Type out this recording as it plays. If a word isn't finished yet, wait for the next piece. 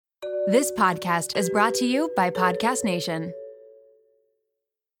This podcast is brought to you by Podcast Nation.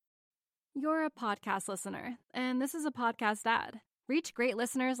 You're a podcast listener, and this is a podcast ad. Reach great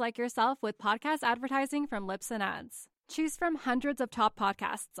listeners like yourself with podcast advertising from Libsyn Ads. Choose from hundreds of top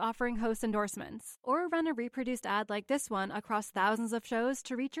podcasts offering host endorsements, or run a reproduced ad like this one across thousands of shows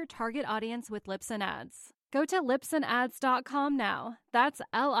to reach your target audience with Libsyn Ads. Go to libsynads.com now. That's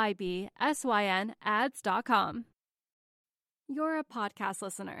LIBSYN ads.com. You're a podcast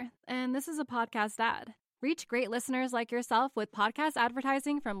listener, and this is a podcast ad. Reach great listeners like yourself with podcast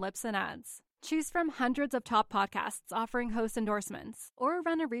advertising from Libsyn Ads. Choose from hundreds of top podcasts offering host endorsements, or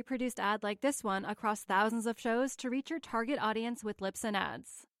run a reproduced ad like this one across thousands of shows to reach your target audience with Libsyn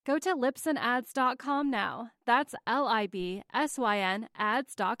Ads. Go to libsynads.com now. That's LIBSYN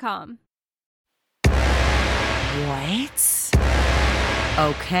ads.com. What?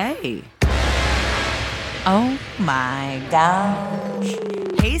 Okay. Oh my gosh.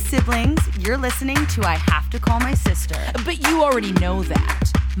 Hey siblings, you're listening to I Have to Call My Sister. But you already know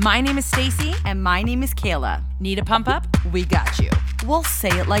that. My name is Stacy. And my name is Kayla. Need a pump up? We got you. We'll say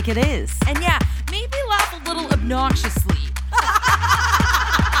it like it is. And yeah, maybe laugh a little obnoxiously.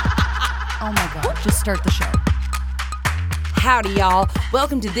 Oh my god, just start the show. Howdy, y'all.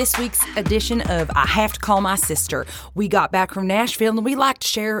 Welcome to this week's edition of I Have to Call My Sister. We got back from Nashville, and we like to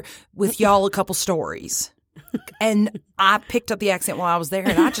share with y'all a couple stories. And I picked up the accent while I was there,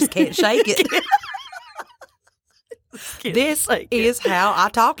 and I just can't shake it. This is how I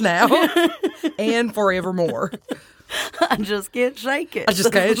talk now and forevermore. I just can't shake it. I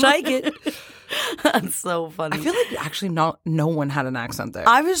just can't shake it. That's so funny. I feel like actually no one had an accent there.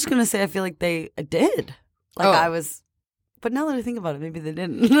 I was just going to say I feel like they did. Like Oh. I was... But now that I think about it, maybe they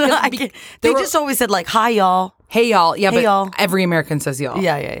didn't. They Just always said like, hi, y'all. Hey, y'all. Yeah, Hey, but y'all. every American says y'all.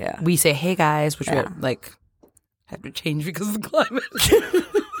 Yeah. We say, hey, guys, which Yeah. we have to change because of the climate.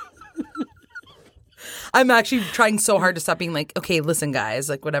 I'm actually trying so hard to stop being like, okay, listen, guys,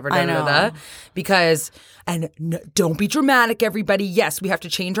 like whatever. I know. Because, don't be dramatic, everybody. Yes, we have to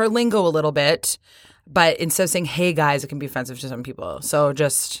change our lingo a little bit. But instead of saying, hey, guys, it can be offensive to some people. So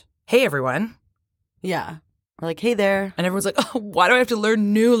just, hey, everyone. Yeah. Or like, hey there. And everyone's like, oh, why do I have to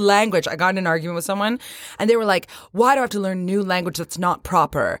learn new language? I got in an argument with someone and they were like, why do I have to learn new language that's not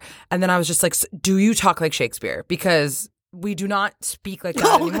proper? And then I was just like, do you talk like Shakespeare? Because we do not speak like that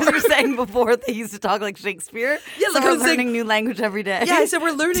Oh, anymore. you were saying before they used to talk like Shakespeare? Yeah, so like I we're was saying- learning new language every day. Yeah, I said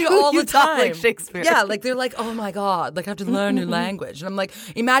we're learning Do all you the talk time. like Shakespeare? Yeah, like they're like, oh my God, like I have to learn new language. And I'm like,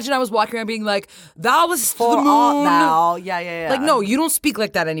 imagine I was walking around being like, thou was For the moon. all thou. Yeah. Like, no, you don't speak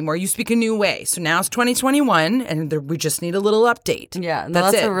like that anymore. You speak a new way. So now it's 2021 and we just need a little update. Yeah, no,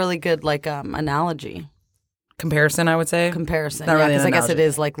 that's that's it. a really good analogy. Comparison, I would say. Comparison. Not Yeah, really an because I guess it analogy.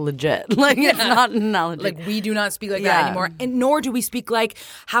 is like legit. Like it's not an analogy. Like we do not speak like Yeah. that anymore, and nor do we speak like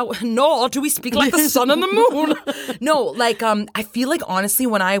nor do we speak like the sun and the moon. No, like I feel like honestly,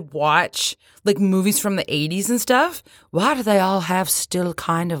 when I watch like movies from the 80s and stuff, why do they all have still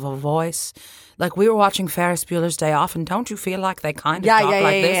kind of a voice? Like we were watching Ferris Bueller's Day Off, and don't you feel like they kind of talk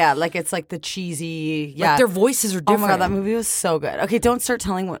like this? Yeah. Like it's like the cheesy. Yeah, Like their voices are Oh different. my god, that movie was so good. Okay, don't start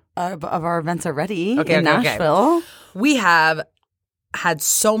telling what of our events already Okay, in okay. Nashville. We have had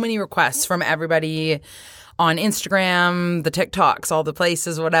so many requests from everybody on Instagram, the TikToks, all the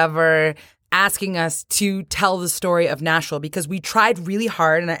places, whatever, asking us to tell the story of Nashville because we tried really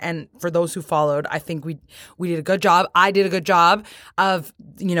hard. And for those who followed, I think we did a good job. I did a good job of,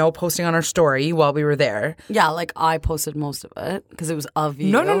 posting on our story while we were there. Yeah, like I posted most of it because it was of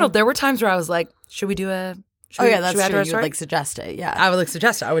you. No. There were times where I was like, should we do a... Oh yeah, that's should we add to true. our You would story? like suggest it. Yeah, I would like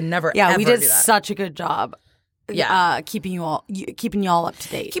suggest it. I would never, yeah. ever We did do that. such a good job. Yeah. keeping y'all up to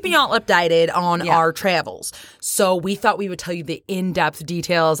date. Keeping y'all updated on Yeah. our travels. So we thought we would tell you the in-depth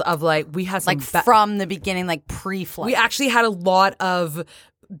details of we had some like from the beginning, like pre-flight. we actually had a lot of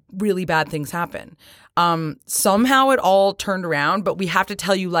really bad things happen. Somehow it all turned around, but we have to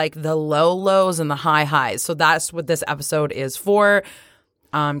tell you the low lows and the high highs. So that's what this episode is for.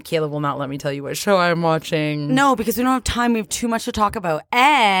 Kayla will not let me tell you what show I'm watching. No, because we don't have time. We have too much to talk about.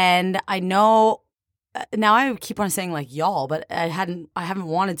 And I know now I keep on saying y'all, but I haven't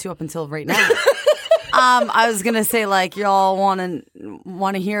wanted to up until right now. I was gonna say y'all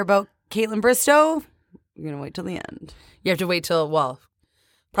want to hear about Caitlin Bristow. You're gonna wait till the end. You have to wait till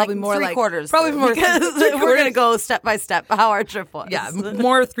probably more three quarters. Probably more because we're gonna go step by step how our trip was. Yeah,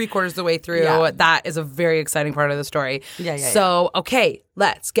 more 3/4 of the way through. Yeah. That is a very exciting part of the story. Yeah. So, okay,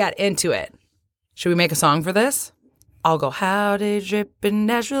 let's get into it. Should we make a song for this? I'll go, how did trip in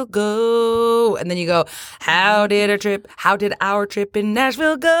Nashville go? And then you go, how did our trip in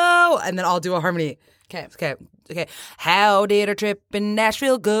Nashville go? And then I'll do a harmony. Okay. Okay, Okay. How did our trip in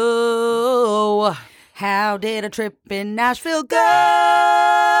Nashville go? How did a trip in Nashville go?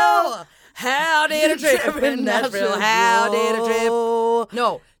 How did a trip in Nashville? How did a trip?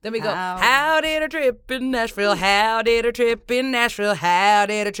 No. Then we go, how did a trip in Nashville? How did a trip in Nashville? How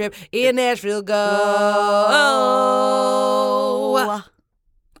did a trip in Nashville go?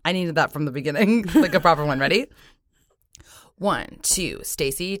 I needed that from the beginning, like a proper one. Ready? 1, 2,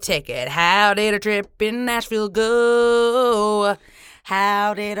 Stacey, take it. How did a trip in Nashville go?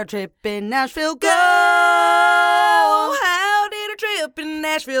 How did a trip in Nashville go? How did a trip in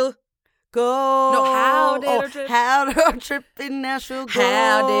Nashville go? No, how did our trip? How did our trip in Nashville go?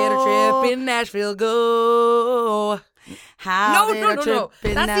 How did our trip in Nashville go? How did our trip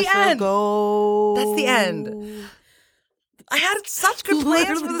in Nashville go? That's the end. I had such good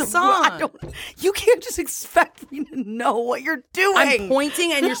plans for the song. You can't just expect me to know what you're doing. I'm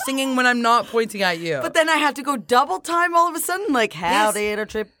pointing and you're singing when I'm not pointing at you. But then I have to go double time all of a sudden. Like, how did our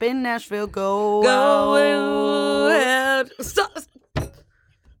trip in Nashville go? Stop.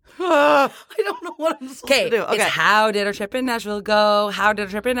 I don't know what I'm supposed to do. Okay, it's how did our trip in Nashville go? How did our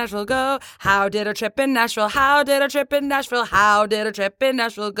trip in Nashville go? How did our trip in Nashville? How did our trip in Nashville? How did our trip in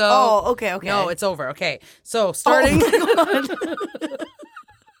Nashville go? Oh, okay. No, it's over. Okay, so starting. Do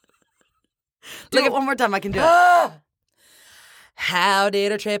it one more time. I can do it. How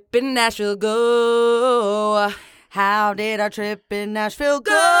did our trip in Nashville go? How did our trip in Nashville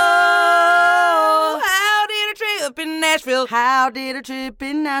go? How did our trip in Nashville? How did our trip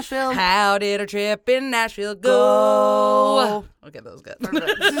in Nashville? How did our trip in Nashville go? Okay, that was good.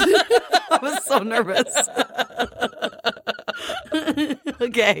 I was so nervous.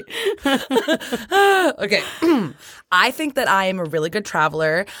 Okay. Okay. I think that I am a really good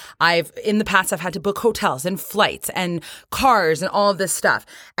traveler. In the past, I've had to book hotels and flights and cars and all of this stuff.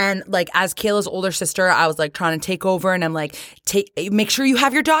 And like, as Kayla's older sister, I was like trying to take over, and I'm like, make sure you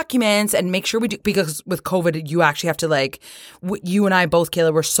have your documents and make sure we do, because with COVID, you actually have to like, you and I both,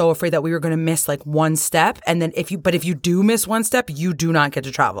 Kayla, were so afraid that we were going to miss like one step. And then if you do miss one step, you do not get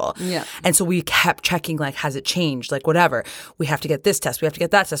to travel. Yeah. And so we kept checking, like, has it changed? Like, whatever. We have to get this test. We have to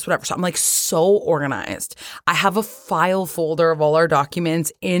get that test, whatever. So I'm like so organized. I have a file folder of all our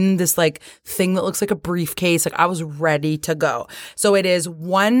documents in this like thing that looks like a briefcase. Like, I was ready to go. So it is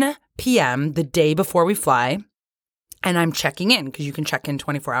 1 p.m. the day before we fly, and I'm checking in because you can check in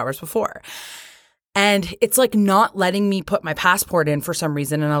 24 hours before. And it's like not letting me put my passport in for some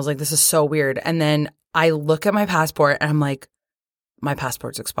reason. And I was like, this is so weird. And then I look at my passport and I'm like, my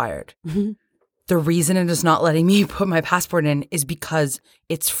passport's expired. Mm-hmm. The reason it is not letting me put my passport in is because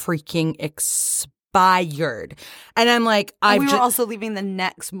it's freaking expired. And I'm like, we were also leaving the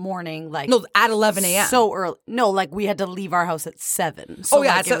next morning, like at 11 a.m. So early. No, like we had to leave our house at 7. So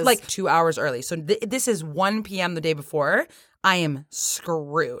it's like 2 hours early. So this is 1 p.m. the day before. I am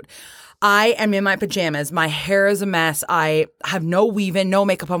screwed. I am in my pajamas. My hair is a mess. I have no weave-in, no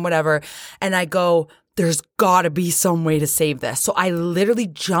makeup on, whatever. And I go, there's got to be some way to save this. So I literally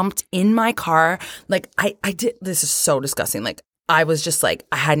jumped in my car. Like, I did. This is so disgusting. Like, I was just like,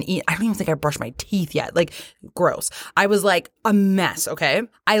 I hadn't eaten. I don't even think I brushed my teeth yet. Like, gross. I was like a mess, okay?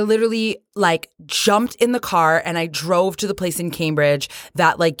 I literally like jumped in the car and I drove to the place in Cambridge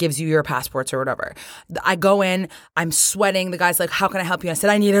that like gives you your passports or whatever. I go in, I'm sweating. The guy's like, how can I help you? I said,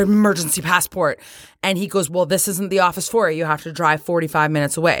 I need an emergency passport. And he goes, well, this isn't the office for it. You have to drive 45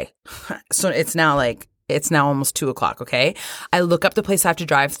 minutes away. So it's now almost 2 o'clock, okay? I look up the place I have to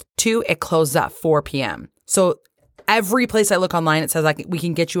drive to. It closes at 4 p.m. So every place I look online, it says like we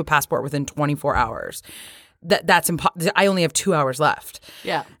can get you a passport within 24 hours. That's impossible. I only have 2 hours left.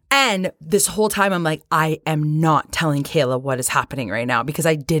 Yeah. And this whole time I'm like, I am not telling Kayla what is happening right now because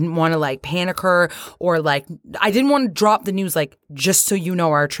I didn't want to like panic her or like, I didn't want to drop the news like, just so you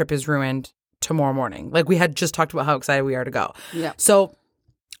know, our trip is ruined tomorrow morning. Like, we had just talked about how excited we are to go. Yeah. So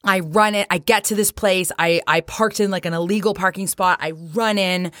I run it. I get to this place. I parked in like an illegal parking spot. I run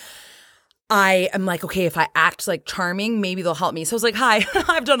in. I am like, okay, if I act like charming, maybe they'll help me. So I was like, hi,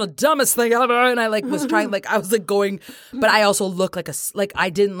 I've done the dumbest thing ever. And I like was trying, like, I was like going, but I also look like I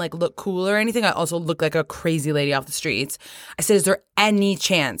didn't like look cool or anything. I also looked like a crazy lady off the streets. I said, is there any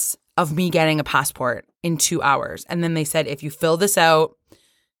chance of me getting a passport in 2 hours? And then they said, if you fill this out,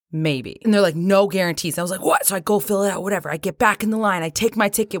 maybe. And they're like, no guarantees. And I was like, what? So I go fill it out, whatever. I get back in the line. I take my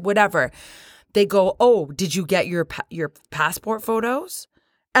ticket, whatever. They go, oh, did you get your passport photos?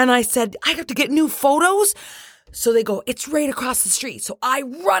 And I said, I have to get new photos? So they go, it's right across the street. So I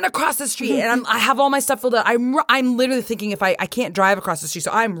run across the street and I have all my stuff filled up. I'm literally thinking if I can't drive across the street.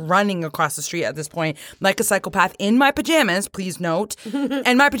 So I'm running across the street at this point like a psychopath in my pajamas, please note.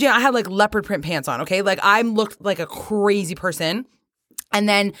 And my pajamas, I had like leopard print pants on, okay? Like I looked like a crazy person. And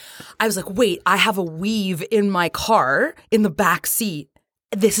then I was like, wait, I have a weave in my car in the back seat.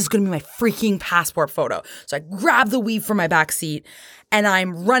 This is going to be my freaking passport photo. So I grab the weave from my back seat and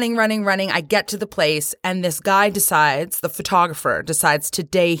I'm running. I get to the place and this guy decides, the photographer decides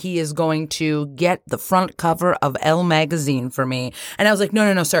today he is going to get the front cover of Elle magazine for me. And I was like,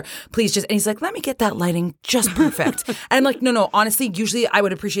 no, sir, please just, and he's like, let me get that lighting just perfect. And I'm like, no, honestly, usually I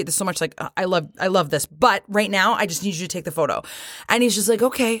would appreciate this so much. Like, I love this. But right now I just need you to take the photo. And he's just like,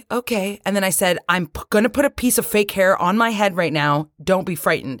 okay. And then I said, I'm going to put a piece of fake hair on my head right now. Don't be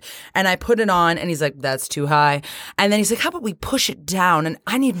frightened. And I put it on and he's like, that's too high. And then he's like, how about we push it down? And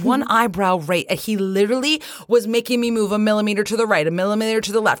I need one eyebrow right. And he literally was making me move a millimeter to the right, a millimeter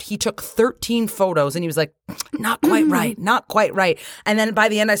to the left. He took 13 photos and he was like, not quite right. And then by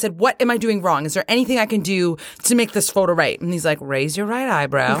the end I said, what am I doing wrong? Is there anything I can do to make this photo right? And he's like, raise your right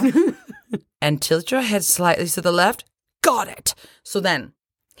eyebrow and tilt your head slightly to the left. Got it. So then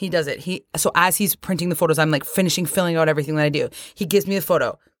he does it. So as he's printing the photos, I'm like filling out everything that I do. He gives me the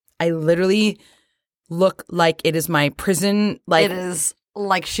photo. I literally look like it is my prison. Like it is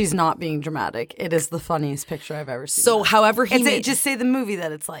like she's not being dramatic. It is the funniest picture I've ever seen. So however just say the movie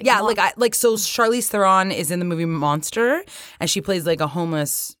that it's like. Yeah, so Charlize Theron is in the movie Monster and she plays like a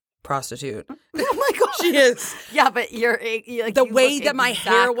homeless prostitute. Oh my god, she is. Yeah, but you're like the way that my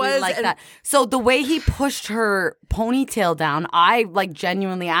hair was like that. So the way he pushed her ponytail down, I like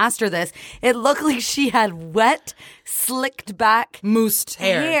genuinely asked her this. It looked like she had wet, slicked back, moosed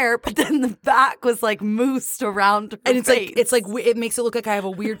hair, but then the back was like moosed around her and it's face. like it makes it look like I have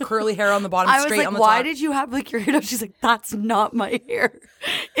a weird curly hair on the bottom, I straight was like, on the why top. did you have like your hair down? She's like, that's not my hair.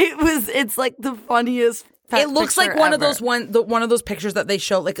 It's like the funniest. It looks like one of those pictures that they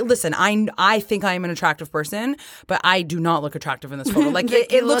show. Like, listen, I think I am an attractive person, but I do not look attractive in this photo. Like,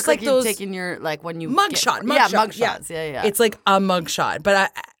 it looks like those taking your like when you mugshot. Mugshots. Yeah. It's like a mugshot,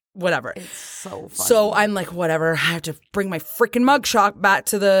 but whatever. It's so funny. So I'm like, whatever. I have to bring my freaking mugshot back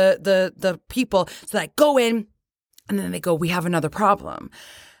to the people. So I go in, and then they go, we have another problem.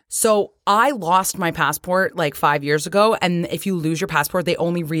 So I lost my passport like 5 years ago. And if you lose your passport, they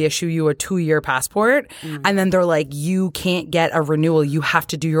only reissue you a 2-year passport. And then they're like, you can't get a renewal. You have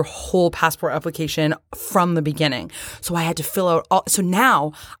to do your whole passport application from the beginning. So I had to fill out so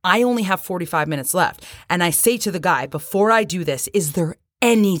now I only have 45 minutes left. And I say to the guy, before I do this, is there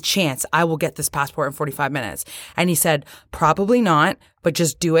any chance I will get this passport in 45 minutes? And he said, probably not, but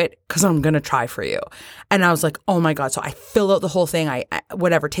just do it because I'm going to try for you. And I was like, oh my God. So I fill out the whole thing. I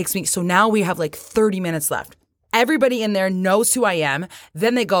whatever takes me. So now we have like 30 minutes left. Everybody in there knows who I am.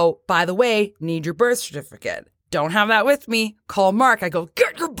 Then they go, by the way, need your birth certificate. Don't have that with me. Call Mark. I go,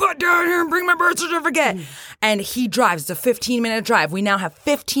 get your butt down here and bring my birth certificate. And he drives. It's a 15-minute drive. We now have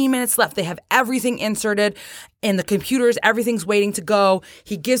 15 minutes left. They have everything inserted in the computers. Everything's waiting to go.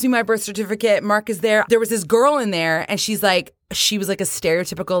 He gives me my birth certificate. Mark is there. There was this girl in there and she was like a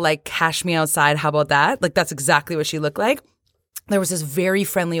stereotypical, like, cash me outside. How about that? Like, that's exactly what she looked like. There was this very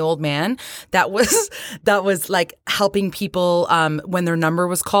friendly old man that was like helping people when their number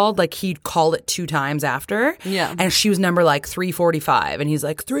was called. Like he'd call it 2 times after. Yeah. And she was number like 345. And he's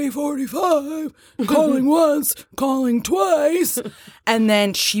like, 345, calling once, calling twice. And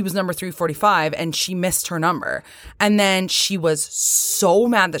then she was number 345 and she missed her number. And then she was so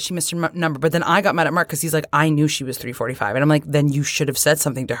mad that she missed her number. But then I got mad at Mark because he's like, I knew she was 345. And I'm like, then you should have said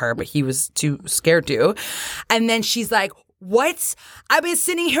something to her. But he was too scared to. And then she's like, what? I've been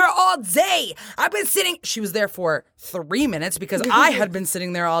sitting here all day. She was there for 3 minutes because I had been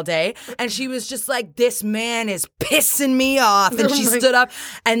sitting there all day. And she was just like, this man is pissing me off. And she stood up.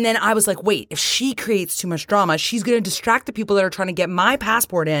 And then I was like, wait, if she creates too much drama, she's going to distract the people that are trying to get my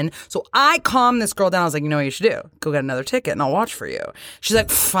passport in. So I calmed this girl down. I was like, you know what you should do? Go get another ticket and I'll watch for you. She's like,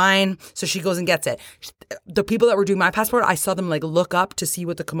 fine. So she goes and gets it. The people that were doing my passport, I saw them like look up to see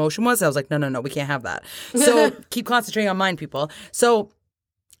what the commotion was. I was like, no, we can't have that. So keep concentrating on mine, people. So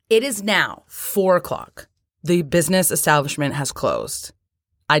it is now 4:00. The business establishment has closed.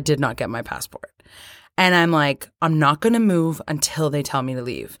 I did not get my passport. And I'm like, I'm not going to move until they tell me to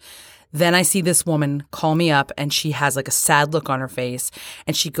leave. Then I see this woman call me up and she has like a sad look on her face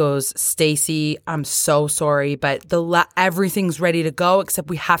and she goes, Stacey, I'm so sorry, but everything's ready to go except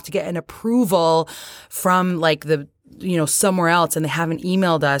we have to get an approval from like somewhere else and they haven't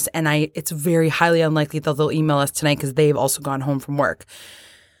emailed us. And it's very highly unlikely that they'll email us tonight because they've also gone home from work.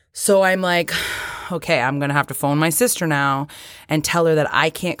 So I'm like, okay, I'm going to have to phone my sister now and tell her that I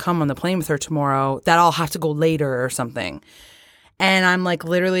can't come on the plane with her tomorrow, that I'll have to go later or something. And I'm like,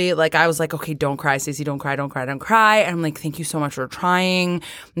 literally, like, I was like, okay, don't cry, Stacey, don't cry, don't cry, don't cry. And I'm like, thank you so much for trying.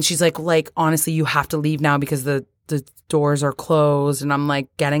 And she's like, honestly, you have to leave now because the doors are closed. And I'm like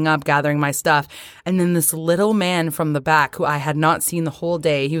getting up, gathering my stuff. And then this little man from the back who I had not seen the whole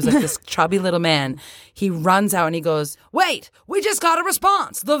day, he was like this chubby little man. He runs out and he goes, wait, we just got a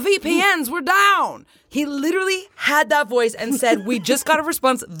response. The VPNs were down. He literally had that voice and said, we just got a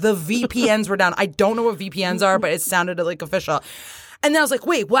response. The VPNs were down. I don't know what VPNs are, but it sounded like official. And then I was like,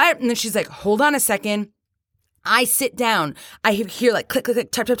 wait, what? And then she's like, hold on a second. I sit down. I hear like click, click,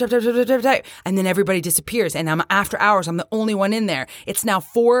 click, type, type, type, type, type, type, type. And then everybody disappears. And I'm after hours. I'm the only one in there. It's now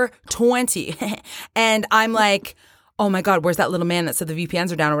 4:20. And I'm like, oh my God, where's that little man that said the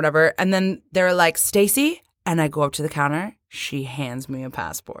VPNs are down or whatever? And then they're like, Stacey? And I go up to the counter. She hands me a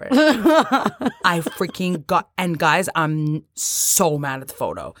passport. I freaking got, and guys, I'm so mad at the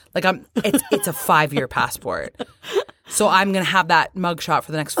photo. Like it's a 5-year passport. So I'm going to have that mugshot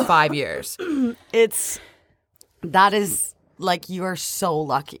for the next 5 years. That is like, you are so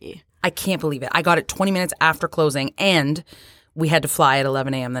lucky. I can't believe it. I got it 20 minutes after closing and we had to fly at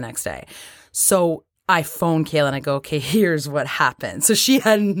 11 a.m. the next day. So I phoned Kayla and I go, okay, here's what happened. So she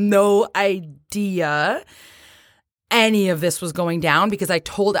had no idea any of this was going down because I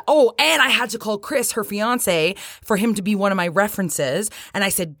told her, and I had to call Chris, her fiance, for him to be one of my references. And I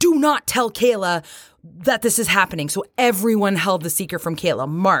said, do not tell Kayla that this is happening. So everyone held the secret from Kayla.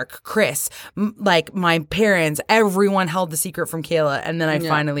 Mark, Chris, like my parents, everyone held the secret from Kayla. And then I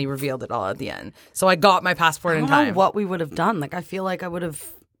finally revealed it all at the end. So I got my passport in time. I don't know what we would have done. Like, I feel like I would have...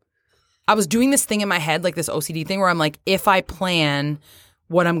 I was doing this thing in my head, like this OCD thing where I'm like, if I plan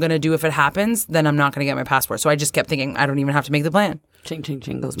what I'm going to do if it happens, then I'm not going to get my passport. So I just kept thinking, I don't even have to make the plan. Ching, ching,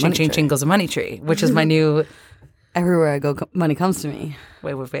 ching goes ching, money ching, tree. ching goes a money tree, which is my new... Everywhere I go, money comes to me.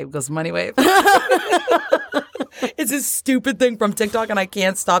 Wave, wave, wave goes money wave. It's a stupid thing from TikTok and I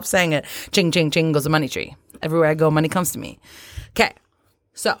can't stop saying it. Ching, ching, ching goes a money tree. Everywhere I go, money comes to me. Okay,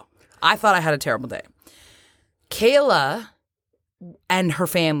 so I thought I had a terrible day. Kayla and her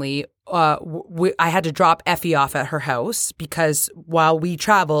family... I had to drop Effie off at her house because while we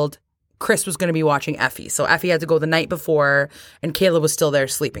traveled, Chris was going to be watching Effie. So Effie had to go the night before and Kayla was still there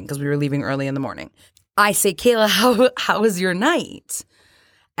sleeping because we were leaving early in the morning. I say, Kayla, how was your night?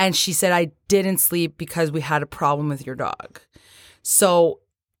 And she said, I didn't sleep because we had a problem with your dog. So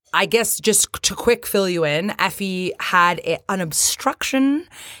I guess just to quick fill you in, Effie had an obstruction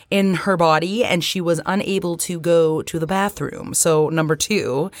in her body and she was unable to go to the bathroom. So number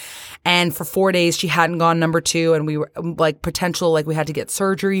 2. And for 4 days, she hadn't gone number 2. And we were like potential, like we had to get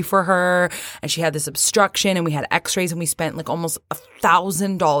surgery for her. And she had this obstruction and we had x-rays and we spent like almost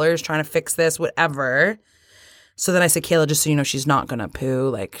 $1,000 trying to fix this, whatever. So then I said, Kayla, just so you know, she's not going to poo.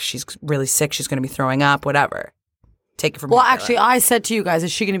 Like she's really sick. She's going to be throwing up, whatever. Take it from me. Well, actually, I said to you guys,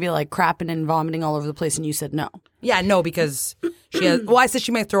 is she going to be like crapping and vomiting all over the place? And you said no. Yeah, no, because she has, well, I said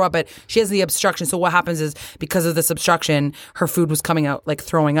she might throw up, but she has the obstruction. So what happens is because of this obstruction, her food was coming out like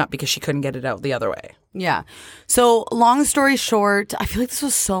throwing up because she couldn't get it out the other way. Yeah. So long story short, I feel like this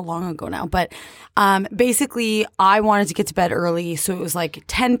was so long ago now, but basically I wanted to get to bed early. So it was like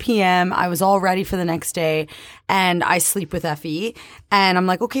 10 p.m. I was all ready for the next day and I sleep with Effie and I'm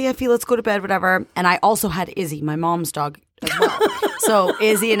like, okay, Effie, let's go to bed, whatever. And I also had Izzy, my mom's dog as well. So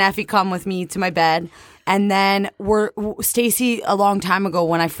Izzy and Effie come with me to my bed. And then Stacey, a long time ago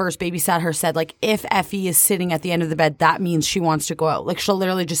when I first babysat her, said, like, if Effie is sitting at the end of the bed, that means she wants to go out. Like, she'll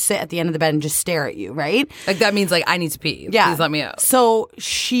literally just sit at the end of the bed and just stare at you, right? Like, that means, like, I need to pee. Yeah. Please let me out. So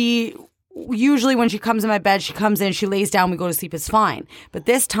usually when she comes in my bed, she comes in, she lays down, we go to sleep, it's fine. But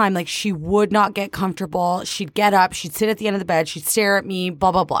this time, like, she would not get comfortable. She'd get up, she'd sit at the end of the bed, she'd stare at me,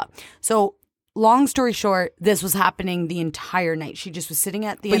 blah, blah, blah. So long story short, this was happening the entire night. She just was sitting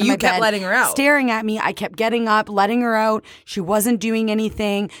at the end of my bed. But you kept letting her out. Staring at me. I kept getting up, letting her out. She wasn't doing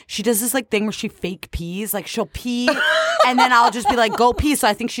anything. She does this like thing where she fake pees. Like she'll pee and then I'll just be like, go pee. So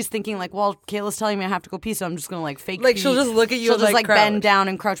I think she's thinking like, well, Kayla's telling me I have to go pee. So I'm just going to like fake like pee. She'll just look at you She'll and just like crouch. bend down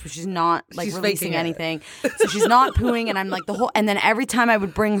and crouch, but she's not like She's releasing faking it. anything. So she's not pooing and I'm like and then every time I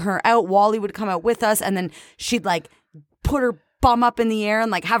would bring her out, Wally would come out with us and then she'd like put her bum up in the air and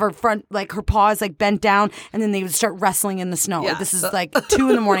like have her front, like her paws like bent down and then they would start wrestling in the snow. Yeah. This is like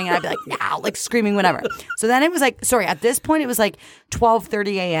 2 a.m. and I'd be like, now, like screaming, whatever. So then it was like, at this point it was like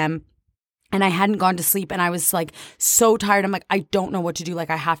 12:30 a.m. and I hadn't gone to sleep and I was like so tired. I'm like, I don't know what to do.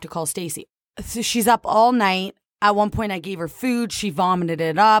 Like I have to call Stacey. So she's up all night At one point I gave her food. She vomited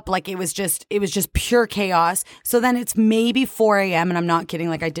it up. Like it was just pure chaos. So then it's maybe 4 a.m. and I'm not kidding.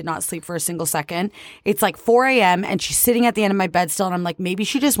 Like I did not sleep for a single second. It's like 4 a.m. and she's sitting at the end of my bed still. And I'm like, maybe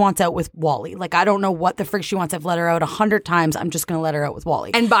she just wants out with Wally. Like I don't know what the frick she wants. I've let her out 100 times. I'm just going to let her out with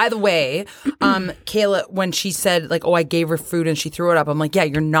Wally. And by the way, Kayla, when she said like, oh, I gave her food and she threw it up, I'm like, yeah,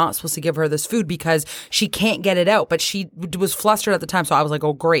 you're not supposed to give her this food because she can't get it out. But she was flustered at the time. So I was like,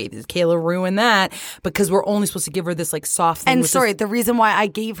 oh, great. Kayla ruined that because we're only supposed to give her this like soft thing. And sorry, the reason why I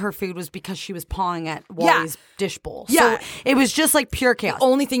gave her food was because she was pawing at Wally's dish bowl. Yeah. So it was just like pure chaos. The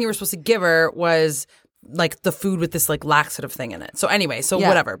only thing you were supposed to give her was like the food with this like laxative thing in it. So anyway,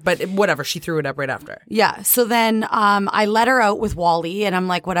 whatever. But whatever, she threw it up right after. Yeah. So then I let her out with Wally and I'm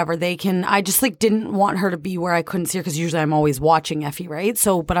like, whatever, I just like didn't want her to be where I couldn't see her because usually I'm always watching Effie, right?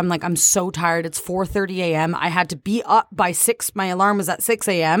 So, but I'm like, I'm so tired. It's 4:30 a.m. I had to be up by 6. My alarm was at 6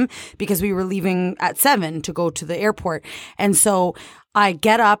 a.m. because we were leaving at 7 to go to the airport. And so I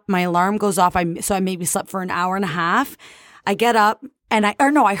get up, my alarm goes off. So I maybe slept for an hour and a half. I get up. And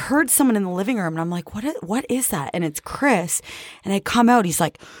I heard someone in the living room and I'm like, what is that? And it's Chris. And I come out, he's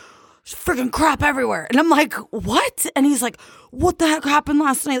like, there's freaking crap everywhere. And I'm like, what? And he's like, what the heck happened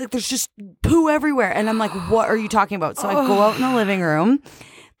last night? Like there's just poo everywhere. And I'm like, what are you talking about? So I go out in the living room.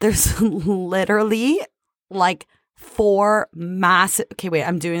 There's literally like 4 massive, okay, wait,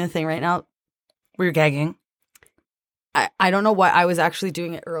 I'm doing the thing right now. Were you gagging? I don't know why I was actually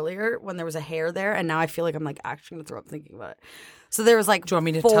doing it earlier when there was a hair there. And now I feel like I'm like actually going to throw up thinking about it. So there was like Do you want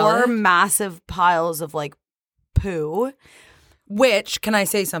me to 4 massive piles of like poo. Which, can I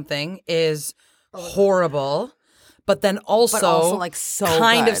say something, is horrible, but then also like so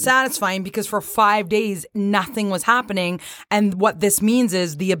kind of good. satisfying because for 5 days, nothing was happening. And what this means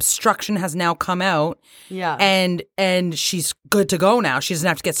is the obstruction has now come out. Yeah. And she's good to go now. She doesn't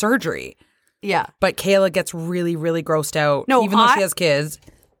have to get surgery. Yeah. But Kayla gets really, really grossed out. No, even though she has kids.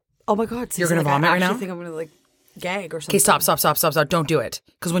 Oh my God. You're going to vomit right now? I think I'm going to like gag or something. Okay, stop. Don't do it.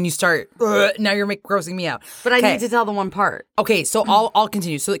 Because when you start, now you're grossing me out. But I need to tell the one part. Okay, so I'll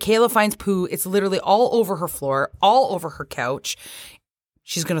continue. So Kayla finds poo. It's literally all over her floor, all over her couch.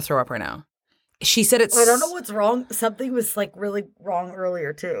 She's going to throw up right now. She said it's... I don't know what's wrong. Something was like really wrong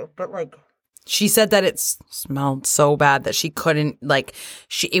earlier too. But like... She said that it smelled so bad that she couldn't, like,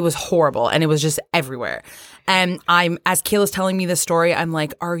 it was horrible and it was just everywhere. And as Kayla's telling me this story, I'm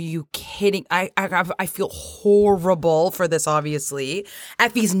like, are you kidding? I feel horrible for this, obviously.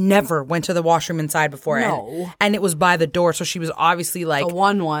 Effie's never went to the washroom inside before. No. And it was by the door, so she was obviously like... The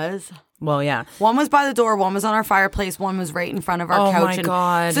one was... Well, yeah. One was by the door, one was on our fireplace, one was right in front of our couch. Oh, my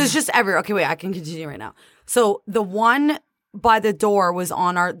God. So it's just everywhere. Okay, wait, I can continue right now. So the one... by the door was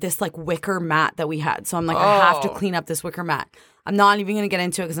on this like wicker mat that we had. So I'm like, I have to clean up this wicker mat. I'm not even going to get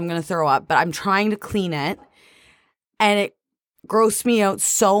into it because I'm going to throw up, but I'm trying to clean it. And it grossed me out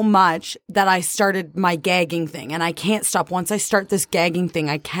so much that I started my gagging thing. And I can't stop. Once I start this gagging thing,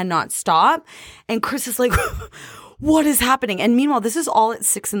 I cannot stop. And Chris is like... what is happening? And meanwhile, this is all at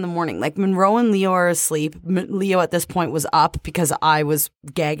 6 a.m. Like Monroe and Leo are asleep. Leo at this point was up because I was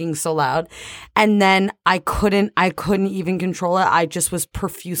gagging so loud. And then I couldn't even control it. I just was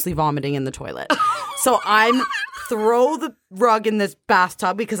profusely vomiting in the toilet. So I'm throw the rug in this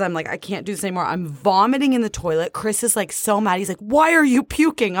bathtub because I'm like, I can't do this anymore. I'm vomiting in the toilet. Chris is like so mad. He's like, why are you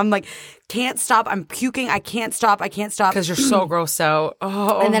puking? I'm like, can't stop. I'm puking. I can't stop. Because you're so grossed out.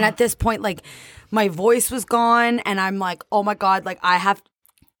 Oh. And then at this point, like, my voice was gone, and I'm like, oh my God, like, I have...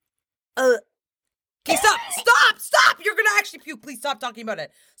 Okay, stop! You're gonna actually puke. Please stop talking about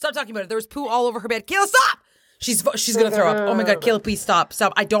it. Stop talking about it. There was poo all over her bed. Kayla, stop! She's gonna throw up. Oh my God, Kayla, please stop.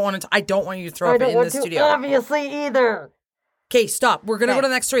 I don't want you to throw up in the studio. Obviously, either. Okay, stop. We're gonna go to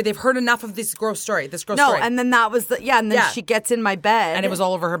the next story. They've heard enough of this gross story. No, and then that was and then she gets in my bed. And it was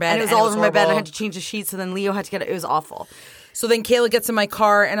all over her bed. And it was all over my bed. I had to change the sheets, so then Leo had to get it. It was awful. So then Kayla gets in my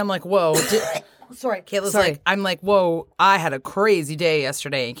car, and I'm like, whoa. Sorry. Kayla's like, I'm like, whoa, I had a crazy day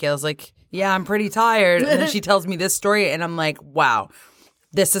yesterday. And Kayla's like, yeah, I'm pretty tired. And then she tells me this story, and I'm like, wow,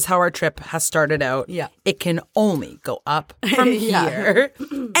 this is how our trip has started out. Yeah. It can only go up from here.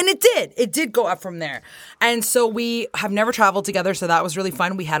 And it did. It did go up from there. And so we have never traveled together, so that was really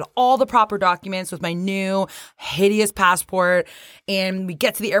fun. We had all the proper documents with my new hideous passport, and we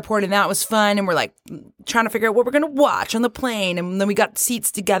get to the airport, and that was fun. And we're like trying to figure out what we're going to watch on the plane. And then we got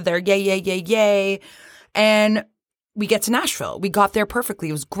seats together. Yay. And we get to Nashville. We got there perfectly.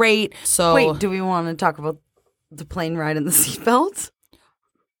 It was great. So wait, do we want to talk about the plane ride and the seatbelts?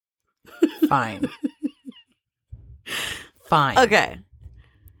 Fine. Okay.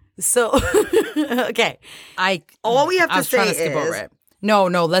 So, okay. All we have to say is... I was trying to skip over it.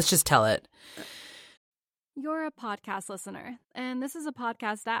 No, let's just tell it. You're a podcast listener, and this is a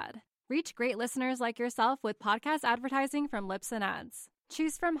podcast ad. Reach great listeners like yourself with podcast advertising from Lips and Ads.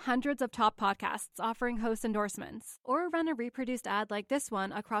 Choose from hundreds of top podcasts offering host endorsements, or run a reproduced ad like this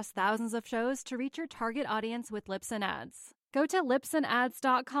one across thousands of shows to reach your target audience with Lips and Ads. Go to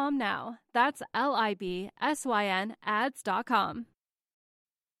lipsandads.com now. That's LIBSYN ads.com.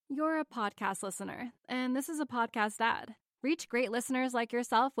 You're a podcast listener, and this is a podcast ad. Reach great listeners like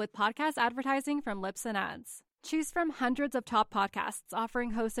yourself with podcast advertising from Lips and Ads. Choose from hundreds of top podcasts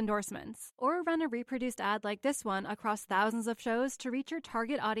offering host endorsements, or run a reproduced ad like this one across thousands of shows to reach your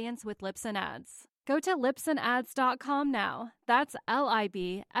target audience with Lips and Ads. Go to lipsandads.com now. That's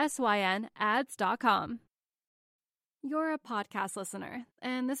LIBSYN ads.com. You're a podcast listener,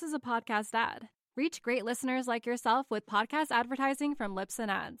 and this is a podcast ad. Reach great listeners like yourself with podcast advertising from Lips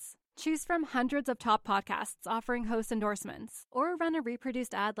and Ads. Choose from hundreds of top podcasts offering host endorsements, or run a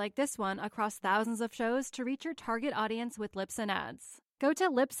reproduced ad like this one across thousands of shows to reach your target audience with Lips and Ads. Go to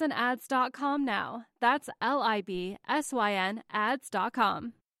lipsandads.com now. That's LIBSYN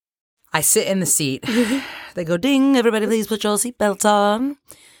ads.com. I sit in the seat. They go, ding, everybody please put your seatbelts on.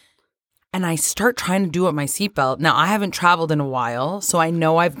 And I start trying to do up my seatbelt. Now, I haven't traveled in a while, so I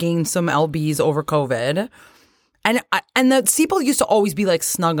know I've gained some lbs over COVID. And the seatbelt used to always be like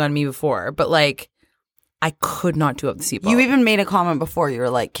snug on me before, but like I could not do up the seatbelt. You even made a comment before. You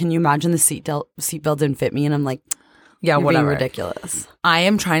were like, "Can you imagine the seatbelt didn't fit me?" And I'm like, "Yeah, you're whatever." Being ridiculous. I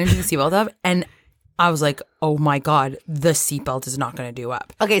am trying to do the seatbelt up, and I was like, "Oh my god, the seatbelt is not going to do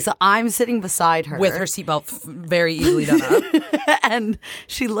up." Okay, so I'm sitting beside her with her seatbelt very easily done up, and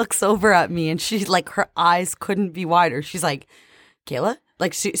she looks over at me, and she's like, her eyes couldn't be wider. She's like, "Kayla."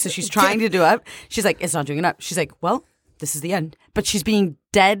 Like, so she's trying to do up. She's like, it's not doing it up. She's like, well, this is the end. But she's being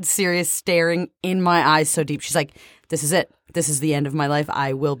dead serious, staring in my eyes so deep. She's like, this is it. This is the end of my life.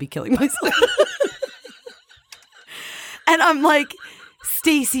 I will be killing myself. And I'm like,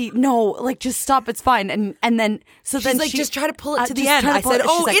 Stacey, no, like, just stop. It's fine. And then, so she's then like, she, just try to pull it to the end. I said,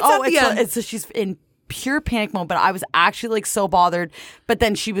 oh, it's at the end. So she's in pure panic mode. But I was actually like so bothered. But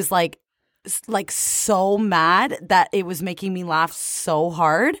then she was like so mad that it was making me laugh so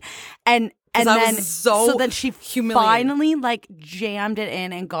hard. And then so then she finally like jammed it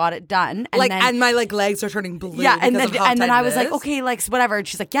in and got it done. And and my like legs are turning blue. Yeah, and then I was like, okay, like whatever. And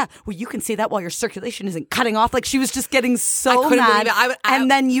she's like, yeah, well, you can say that while your circulation isn't cutting off. Like she was just getting so mad. And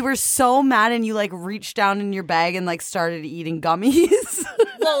then you were so mad, and you like reached down in your bag and like started eating gummies.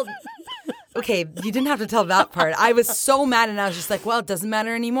 Well, okay, you didn't have to tell that part. I was so mad, and I was just like, well, it doesn't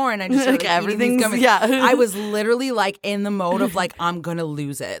matter anymore. And I just started everything's gummies. Yeah. I was literally like in the mode of like, I'm gonna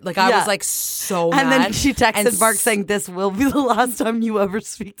lose it. Like I was like so mad. And then she texted Mark saying, this will be the last time you ever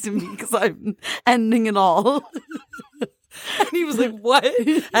speak to me because I'm ending it all. And he was like, what?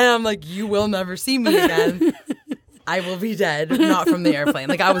 And I'm like, you will never see me again. I will be dead, not from the airplane.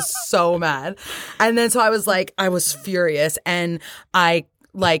 Like I was so mad. And then so I was like, I was furious, and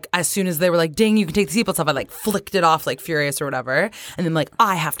like, as soon as they were like, ding, you can take the seatbelts off, I like flicked it off like furious or whatever. And then like,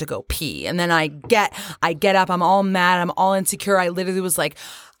 I have to go pee. And then I get up, I'm all mad, I'm all insecure. I literally was like,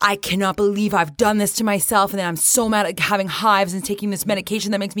 I cannot believe I've done this to myself. And then I'm so mad at having hives and taking this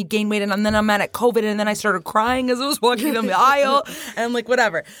medication that makes me gain weight. And then I'm mad at COVID. And then I started crying as I was walking down the aisle and like,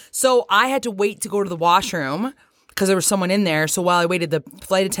 whatever. So I had to wait to go to the washroom because there was someone in there. So while I waited, the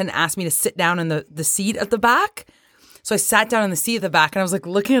flight attendant asked me to sit down in the seat at the back. So I sat down in the seat at the back, and I was like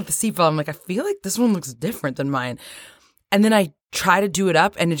looking at the seatbelt. I'm like, I feel like this one looks different than mine. And then I try to do it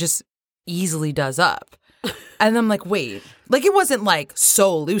up, and it just easily does up. And I'm like, wait, like it wasn't like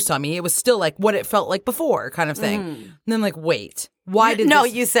so loose on me. It was still like what it felt like before kind of thing. And then I'm like, wait, why did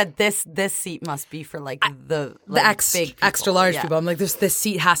you said this seat must be for like the big extra large people. I'm like, this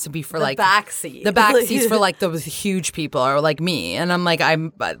seat has to be for like back seat. The back seat's for like the huge people or like me. And I'm like,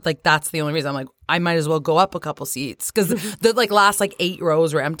 that's the only reason. I'm like, I might as well go up a couple seats because the like last like 8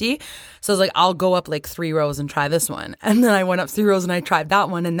 rows were empty. So I was like, I'll go up like 3 rows and try this one. And then I went up 3 rows and I tried that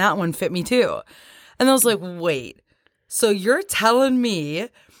one, and that one fit me too. And I was like, wait, so you're telling me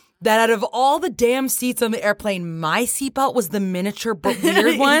that out of all the damn seats on the airplane, my seatbelt was the miniature but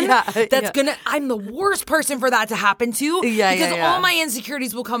weird one? I'm the worst person for that to happen to. Because all my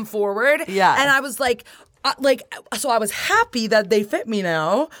insecurities will come forward. Yeah. And I was like, so I was happy that they fit me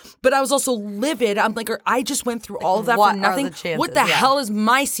now, but I was also livid. I'm like, I just went through all of that for nothing. What the hell is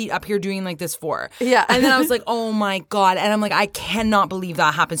my seat up here doing like this for? Yeah. And then I was like, oh my God. And I'm like, I cannot believe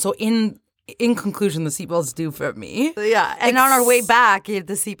that happened. So in conclusion, the seatbelts do fit me. Yeah, and on our way back, the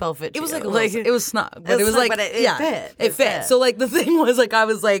seatbelt fit. It was you. like it was snug, but it was like it fit. It fit. So like the thing was like I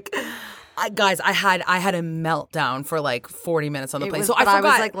was like, guys, I had a meltdown for like 40 minutes on the plane. So I but forgot.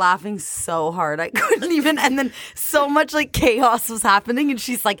 I was like laughing so hard I couldn't even. And then so much like chaos was happening, and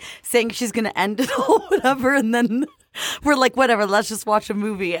she's like saying she's gonna end it all, whatever. And then we're like, whatever, let's just watch a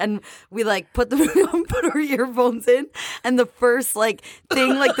movie. And we like put the movie on, put our earphones in, and the first like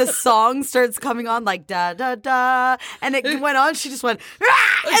thing, like the song starts coming on, like da da da, and it went on. She just went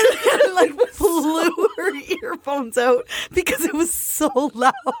and like blew her earphones out because it was so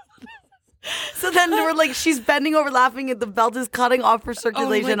loud. So then we're like, she's bending over laughing, and the belt is cutting off her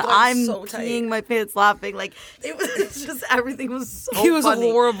circulation. God, I'm so tight. peeing my pants laughing. Like it's just everything was so it was funny.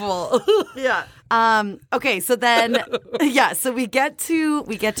 horrible. Yeah. Okay, so then so we get to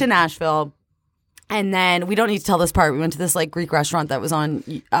Nashville, and then we don't need to tell this part. We went to this like Greek restaurant that was on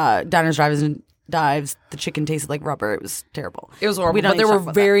Diners, Drive-Ins, and Dives. The chicken tasted like rubber. It was terrible. It was horrible. We don't But there need to were talk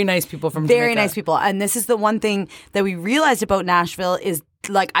about very that. nice people from Very Jamaica. nice people. And this is the one thing that we realized about Nashville is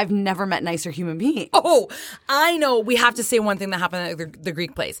like I've never met nicer human beings. Oh, I know. We have to say one thing that happened at the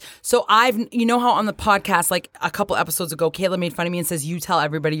Greek place. So you know how on the podcast, like a couple episodes ago, Kayla made fun of me and says, you tell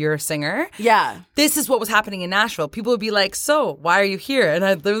everybody you're a singer. Yeah. This is what was happening in Nashville. People would be like, so why are you here? And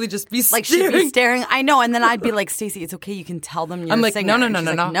I'd literally just be Like staring. she'd be staring. I know. And then I'd be like, Stacey, it's okay. You can tell them you're I'm a like, singer. no, And she's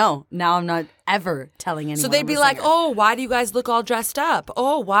like, no. No, now I'm not ever telling anyone. So they'd I'm be a like, singer. oh, why do you guys look all dressed up?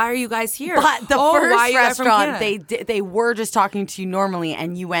 Oh, why are you guys here? But the oh, why are first you guys from restaurant, Canada? they were just talking to you normally,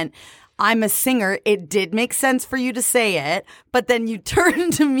 and you went, I'm a singer. It did make sense for you to say it, but then you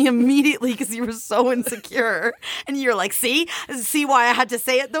turned to me immediately because you were so insecure, and you're like, see why I had to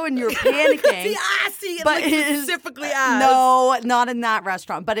say it though, and you were panicking. See, But like specifically asked. No, not in that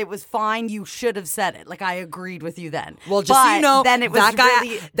restaurant. But it was fine. You should have said it. Like I agreed with you then. Well, just so But you know, then it was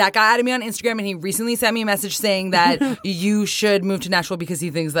that guy added me on Instagram, and he recently sent me a message saying that you should move to Nashville because he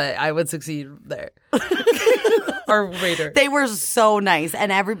thinks that I would succeed there. Or waiter. They were so nice,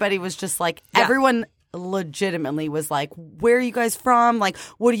 and everybody was just like, Yeah. everyone legitimately was like, where are you guys from? Like,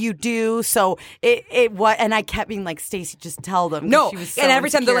 what do you do? So it what, and I kept being like, Stacey, just tell them. 'cause No, she was so and every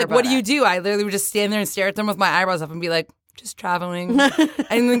time they're insecure like, "What about do you it. do?" I literally would just stand there and stare at them with my eyebrows up and be like, "Just traveling."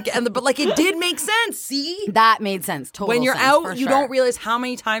 but like it did make sense. See, That made sense. Total when you're sense, out, for you sure. don't realize how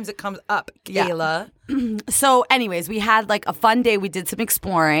many times it comes up, Yeah. Kayla. So, anyways, we had like a fun day. We did some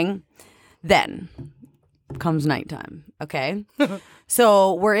exploring. Then comes nighttime. Okay.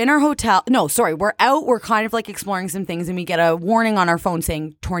 So we're in our hotel. No, sorry. We're out. We're kind of like exploring some things, and we get a warning on our phone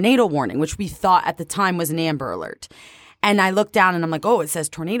saying tornado warning, which we thought at the time was an Amber Alert. And I look down and I'm like, oh, it says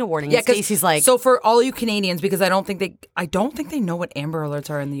tornado warning. Yeah, and Stacey's like, so for all you Canadians, because I don't think they know what Amber Alerts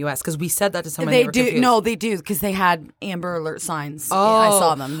are in the U.S. because we said that to someone. they were do. confused. No, they do because they had Amber Alert signs. Oh, I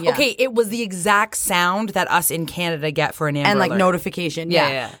saw them. Yeah. Okay, it was the exact sound that us in Canada get for an Amber And like Alert. notification. Yeah,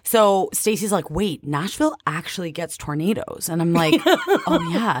 Yeah. yeah. So Stacey's like, wait, Nashville actually gets tornadoes. And I'm like, oh,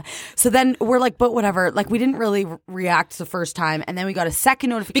 yeah. So then we're like, but whatever. Like, we didn't really react the first time. And then we got a second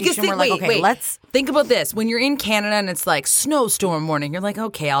notification. Because we're like, okay, let's. think about this. When you're in Canada and it's like snowstorm warning, you're like,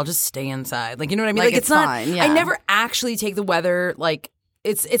 okay, I'll just stay inside. Like, you know what I mean? Like, it's not. fine, yeah. I never actually take the weather like.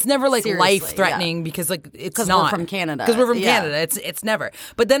 It's never like Seriously, life threatening because like it's 'Cause not we're from Canada. because we're from Yeah. Canada. It's never.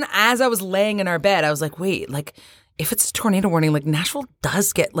 But then as I was laying in our bed, I was like, wait, like if it's a tornado warning, like Nashville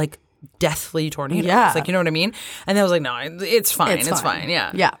does get like deathly tornadoes. Yeah. Like you know what I mean? And I was like, no, it's fine. It's fine.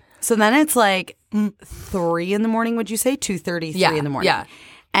 Yeah. Yeah. So then it's like 3 in the morning, would you say? 2:30, 3 Yeah, in the morning. yeah.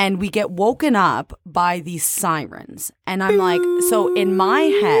 And we get woken up by these sirens. And I'm like, so in my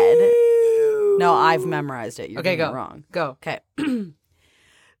head, no, I've memorized it. You're Okay, getting go. it wrong. Go. Okay.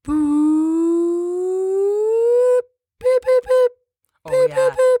 Boop, beep, beep, beep, Oh, beep, yeah.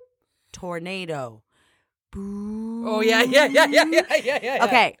 beep, beep. Tornado. Boop. Oh yeah.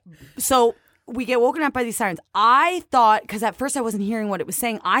 Okay, so we get woken up by these sirens. I thought, because at first I wasn't hearing what it was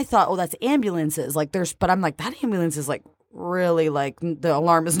saying, I thought, oh, that's ambulances. Like but I'm like, that ambulance is like really like the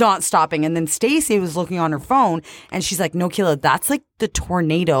alarm is not stopping. And then Stacey was looking on her phone and she's like, no, Kayla, that's like the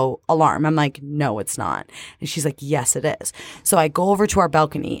tornado alarm. I'm like, no, it's not. And she's like, yes, it is. So I go over to our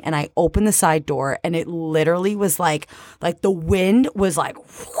balcony and I open the side door and it literally was like the wind was like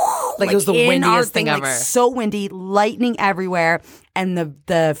Like it was the in our windiest thing like, ever. so windy, lightning everywhere, and the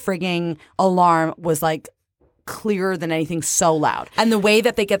frigging alarm was like clearer than anything, so loud. And the way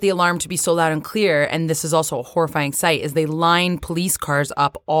that they get the alarm to be so loud and clear, and this is also a horrifying sight, is they line police cars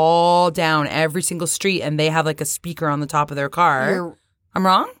up all down every single street, and they have like a speaker on the top of their car. I'm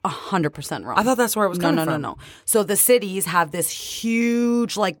wrong? 100% wrong. I thought that's where it was coming from. No. So the cities have this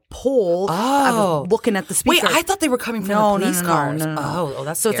huge like pole. Oh. I was looking at the speaker. Wait, I thought they were coming from the police cars. No. Oh,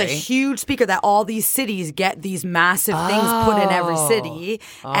 that's so scary. it's a huge speaker that all these cities get these massive things put in every city,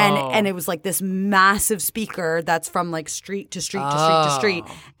 and it was like this massive speaker that's from like street to street to street to street,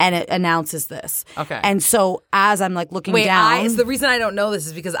 and it announces this. Okay. And so as I'm like looking down, the reason I don't know this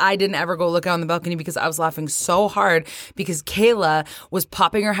is because I didn't ever go look out on the balcony because I was laughing so hard because Kayla was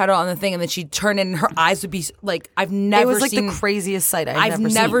popping her head out on the thing and then she'd turn in and her eyes would be like, I've never it was like seen the craziest sight I've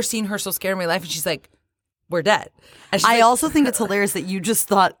never seen her so scared in my life. And she's like, we're dead. And she's I like, also think it's hilarious that you just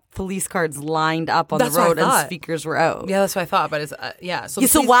thought police cars lined up on the That's what I road and thought. speakers were out. yeah, that's what I thought. But it's, yeah. So,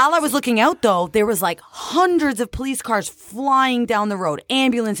 So while I was looking out, though, there was like hundreds of police cars flying down the road,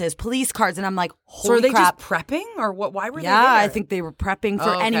 ambulances, police cars, and I'm like, so are holy they crap. just prepping or what? Why were they Yeah, there? I think they were prepping for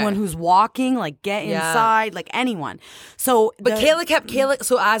okay. anyone who's walking, like get inside, like anyone. So, But Kayla,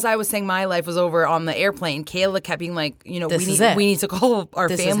 so as I was saying my life was over on the airplane, Kayla kept being like, you know, This we is it. need to call our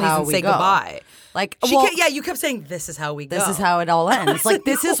This is families how and we say go. goodbye. like, She well, you kept saying, this is how we go. this is how it all ends. Like,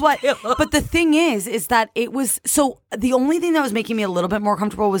 this is what, but the thing is that it was, so the only thing that was making me a little bit more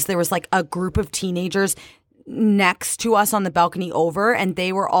comfortable was there was like a group of teenagers next to us on the balcony over, and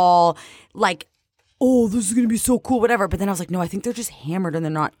they were all like, oh, this is going to be so cool, whatever. But then I was like, no, I think they're just hammered and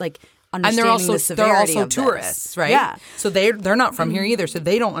they're not like and understanding the severity of tourists, this. right? Yeah. So they're not from here either, so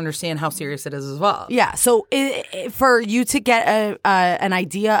they don't understand how serious it is as well. Yeah, so for you to get an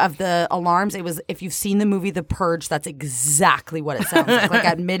idea of the alarms, it was, if you've seen the movie The Purge, that's exactly what it sounds like. Like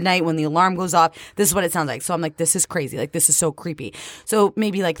at midnight when the alarm goes off, this is what it sounds like. So I'm like, this is crazy. Like, this is so creepy. So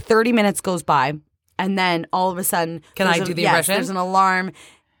maybe like 30 minutes goes by, and then all of a sudden, Can I do the impression? There's an alarm.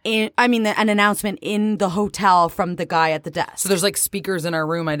 An announcement in the hotel from the guy at the desk. So there's like speakers in our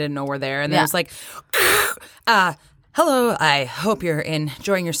room I didn't know were there. And then Yeah. it's like, hello, I hope you're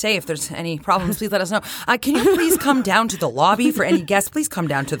enjoying your stay. If there's any problems, please let us know. Can you please come down to the lobby? For any guests, please come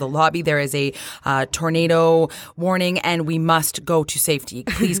down to the lobby. There is a tornado warning and we must go to safety.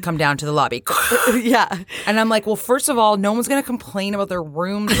 Please come down to the lobby. Yeah. And I'm like, well, first of all, no one's going to complain about their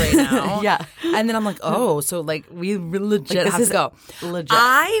rooms right now. Yeah. And then I'm like, oh, so like we legit this have is to go. legit.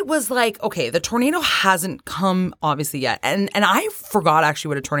 I was like, okay, the tornado hasn't come obviously yet. And I forgot actually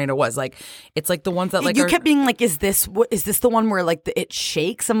what a tornado was. Like, it's like the ones that like you are, kept being like, is this the one where like it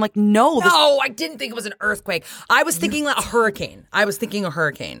shakes? I'm like, no. No, I didn't think it was an earthquake. I was thinking like a hurricane. I was thinking a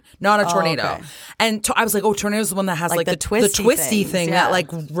hurricane, not a tornado. okay. And I was like, oh, tornado is the one that has Like like the twisty thing things, that yeah. like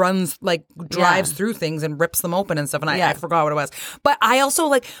runs, like drives Yeah. through things and rips them open and stuff. And Yeah. I forgot what it was. But I also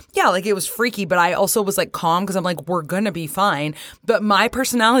like, yeah, like it was freaky, but I also was like calm because I'm like, we're going to be fine. But my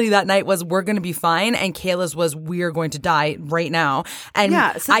personality that night was, we're going to be fine. And Kayla's was, we're going to die right now. And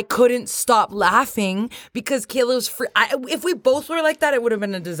Yeah, so- I couldn't stop laughing because Kayla was free. If we both were like that, it would have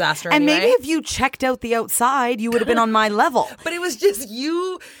been a disaster And anyway. maybe if you checked out the outside, you would have been on my level. But it was just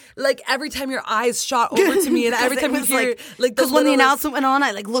you, like every time your eyes shot over to me, and every time you hear like because when the little, announcement went on,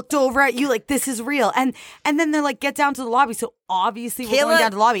 I like looked over at you like, this is real, and then they're like, get down to the lobby. So obviously we're going Kayla-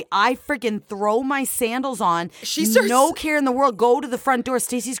 down to the lobby. I freaking throw my sandals on. She starts- no care in the world. Go to the front door.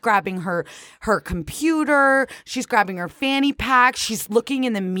 Stacey's grabbing her computer. She's grabbing her fanny pack. She's looking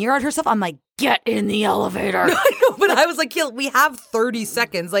in the mirror at herself. I'm like, get in the elevator. I know, but I was like, Kayla, we have 30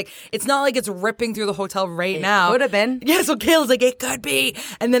 seconds. Like, it's not like it's ripping through the hotel right now. could have been. Yeah, so Kayla's like, it could be.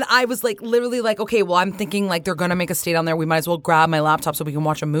 And then I was like, literally like, okay, well, I'm thinking like they're going to make us stay down there. We might as well grab my laptop so we can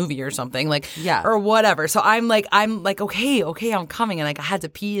watch a movie or something. Like, Yeah. or whatever. So I'm like, okay, I'm coming. And like, I had to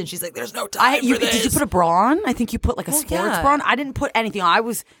pee. And she's like, there's no time for this. Did you put a bra on? I think you put like a sports yeah. bra on. I didn't put anything on. I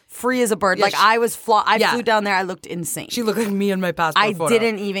was free as a bird. Yeah, like I was I yeah. flew down there. I looked insane. She looked like me in my passport I photo.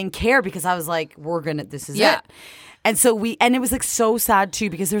 didn't even care because I was like, this is Yeah. it. And so and it was like so sad too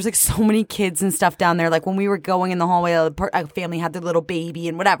because there's like so many kids and stuff down there. Like when we were going in the hallway, a family had their little baby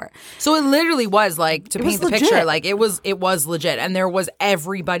and whatever. So it literally was like, to It was paint the legit. picture, like it was legit, and there was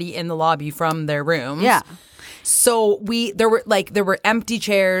everybody in the lobby from their rooms. Yeah. So there were empty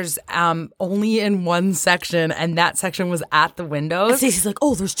chairs, only in one section, and that section was at the And windows. Stacey's like,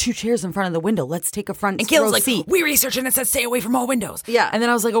 oh, there's 2 chairs in front of the window. Let's take a front And row Kayla's like, seat. we researched and it said stay away from all windows. Yeah. And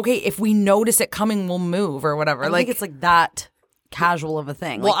then I was like, okay, if we notice it coming, we'll move or whatever. I like think it's like that casual of a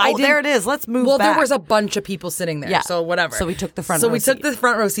thing. Well, Like, there it is. Let's move Well, back. there was a bunch of people sitting there, Yeah. so whatever. So we took the front So row we took seat. the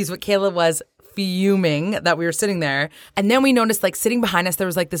front row seats. What Kayla was fuming that we were sitting there, and then we noticed like sitting behind us there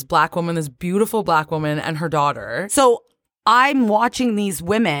was like this black woman, this beautiful black woman, and her daughter. So I'm watching these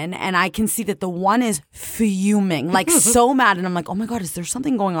women and I can see that the one is fuming, like so mad. And I'm like, oh my God, is there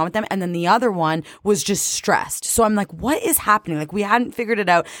something going on with them? And then the other one was just stressed. So I'm like, what is happening? Like we hadn't figured it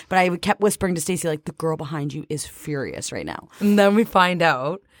out, but I kept whispering to Stacey, like, the girl behind you is furious right now. And then we find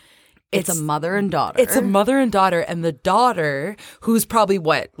out it's a mother and daughter. It's a mother and daughter. And the daughter, who's probably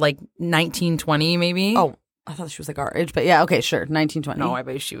what, like 19, 20 maybe? Oh, I thought she was like our age, but yeah, okay, sure, 19, 20. No, I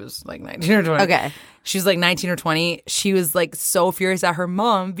bet she was like 19 or 20. Okay. She was like 19 or 20. She was like so furious at her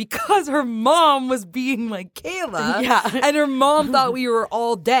mom because her mom was being like Kayla. Yeah. And her mom thought we were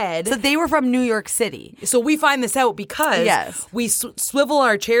all dead. So they were from New York City. So we find this out because we swivel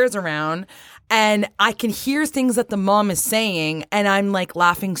our chairs around and I can hear things that the mom is saying and I'm like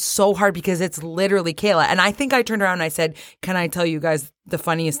laughing so hard because it's literally Kayla. And I think I turned around and I said, can I tell you guys the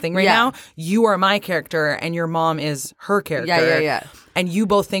funniest thing right now? You are my character and your mom is her character. Yeah. And you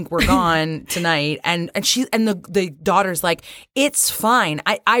both think we're gone tonight. And the daughter's like, it's fine.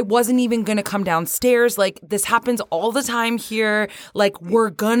 I wasn't even going to come downstairs. Like, this happens all the time here. Like, we're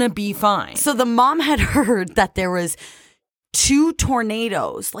going to be fine. So the mom had heard that there was 2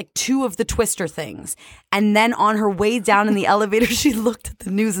 tornadoes, like 2 of the Twister things. And then on her way down in the elevator, she looked at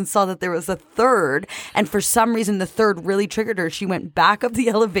the news and saw that there was a third. And for some reason, the third really triggered her. She went back up the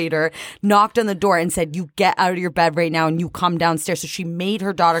elevator, knocked on the door and said, you get out of your bed right now and you come downstairs. So she made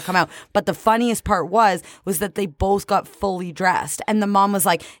her daughter come out. But the funniest part was that they both got fully dressed. And the mom was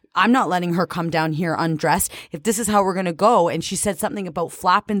like, I'm not letting her come down here undressed if this is how we're going to go. And she said something about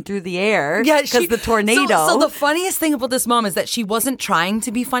flapping through the air because the tornado. So the funniest thing about this mom is that she wasn't trying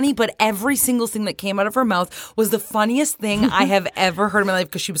to be funny, but every single thing that came out of her mouth was the funniest thing I have ever heard in my life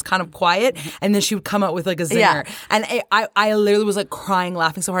because she was kind of quiet and then she would come out with like a zinger. Yeah. And I literally was like crying,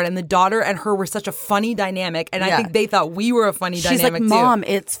 laughing so hard. And the daughter and her were such a funny dynamic. And I think they thought we were a funny dynamic too. She's like, Mom,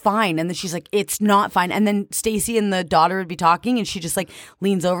 it's fine. And then she's like, it's not fine. And then Stacey and the daughter would be talking and she just like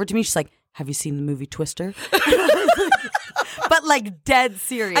leans over to me. She's like, have you seen the movie Twister? But like dead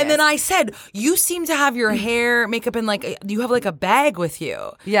serious. And then I said, you seem to have your hair, makeup, and like, do you have like a bag with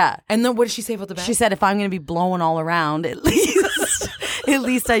you? Yeah. And then what did she say about the bag? She said, if I'm going to be blowing all around, at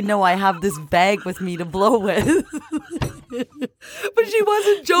least I know I have this bag with me to blow with. But she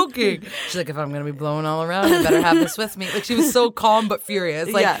wasn't joking. She's like, if I'm going to be blowing all around, I better have this with me. Like, she was so calm but furious.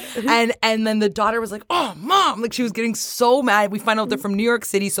 Like, and then the daughter was like, oh, Mom. Like, she was getting so mad. We find out they're from New York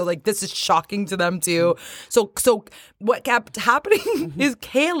City, so like this is shocking to them too. So what kept happening is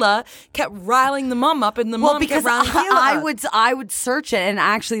Kayla kept riling the mom up, and the mom kept riling Kayla. I would search it, and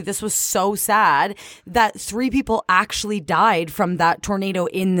actually this was so sad that 3 people actually died from that tornado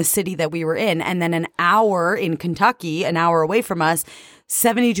in the city that we were in, and then an hour in Kentucky, an hour away from us,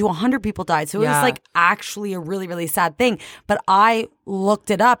 70 to 100 people died. So it was like actually a really, really sad thing. But I looked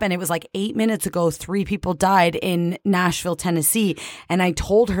it up and it was like 8 minutes ago, 3 people died in Nashville, Tennessee. And I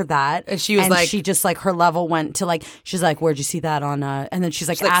told her that. And she was like, she just like her level went to like, she's like, where'd you see that on? And then she's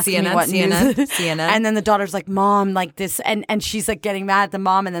like asking CNN, me what CNN, news. CNN. And then the daughter's like, Mom, like this. And she's like getting mad at the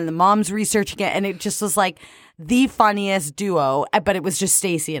mom. And then the mom's researching it. And it just was like, the funniest duo, but it was just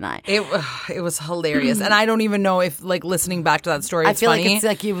Stacey and I. It was hilarious, and I don't even know if like listening back to that story, it's I feel funny. like it's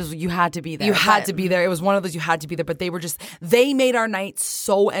like you had to be there. You had to be there. It was one of those you had to be there, but they made our night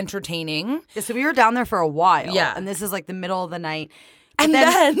so entertaining. Yeah, so we were down there for a while. Yeah, and this is like the middle of the night. And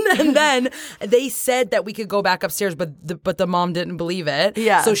then they said that we could go back upstairs, but the mom didn't believe it.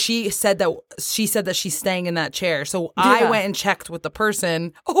 Yeah. So she said that she's staying in that chair. So I went and checked with the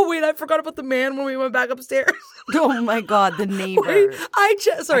person. Oh wait, I forgot about the man when we went back upstairs. Oh my God, the neighbor. Wait,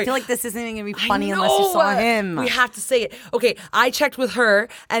 sorry. I feel like this isn't even gonna be funny unless you saw him. We have to say it. Okay, I checked with her,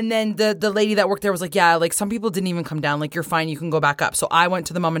 and then the lady that worked there was like, yeah, like some people didn't even come down. Like, you're fine, you can go back up. So I went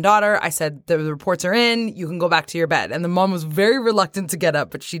to the mom and daughter. I said, the reports are in. You can go back to your bed. And the mom was very reluctant to get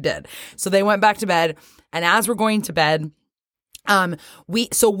up, but she did. So they went back to bed, and as we're going to bed,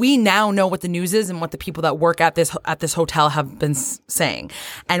 we now know what the news is and what the people that work at this hotel have been saying,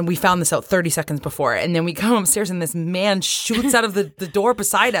 and we found this out 30 seconds before. And then we come upstairs, and this man shoots out of the door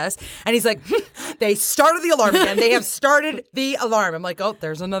beside us, and he's like, "They started the alarm again. They have started the alarm." I'm like, "Oh,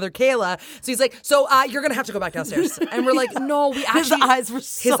 there's another Kayla." So he's like, "So you're gonna have to go back downstairs." And we're like, "No, we actually." His eyes were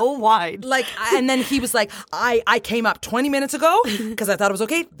so wide. Like, and then he was like, "I came up 20 minutes ago because I thought it was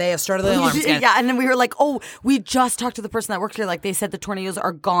okay. They have started the alarm again." Yeah, and then we were like, "Oh, we just talked to the person that worked here. Like, they said the tornadoes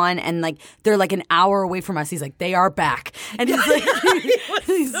are gone and like they're like an hour away from us." He's like, "They are back." And he's like,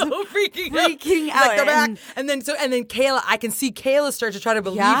 he was so freaking freaking out. Like, they're back. And then Kayla, I can see Kayla start to try to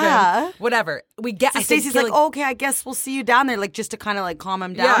believe him. Whatever. We get. So Stacey's like, okay, I guess we'll see you down there, like just to kind of like calm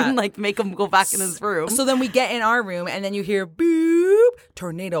him down and like make him go back in his room. So then we get in our room, and then you hear boop,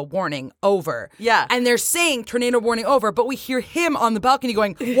 tornado warning over. Yeah. And they're saying tornado warning over, but we hear him on the balcony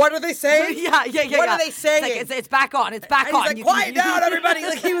going, what are they saying? Yeah. What are they saying? It's like, it's back on. It's back and on. He's like, quiet down, everybody.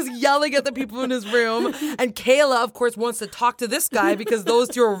 Like, he was yelling at the people in his room. And Kayla, of course, wants to talk to this guy because those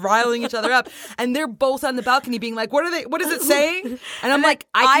two are riling each other up. And they're both on the balcony being like, what is it saying? And I'm like,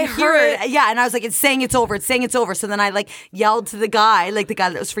 I can hear it. Yeah, and I was like, it's saying it's over. It's saying it's over. So then I like yelled to the guy, like the guy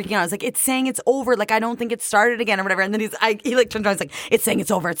that was freaking out. I was like, it's saying it's over. Like, I don't think it started again or whatever. And then he like turned around. He's like, it's saying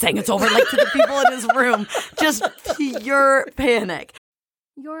it's over. It's saying it's over. Like to the people in his room, just pure panic.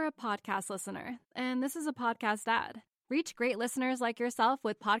 You're a podcast listener, and this is a podcast ad. Reach great listeners like yourself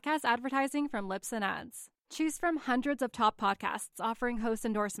with podcast advertising from Lips and Ads. Choose from hundreds of top podcasts offering host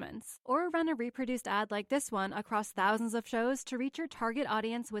endorsements, or run a reproduced ad like this one across thousands of shows to reach your target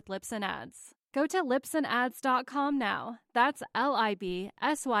audience with Lips and Ads. Go to lipsandads.com now. That's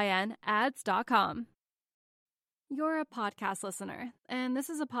LIBSYN ads.com. You're a podcast listener, and this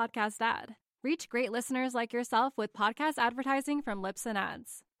is a podcast ad. Reach great listeners like yourself with podcast advertising from Lips and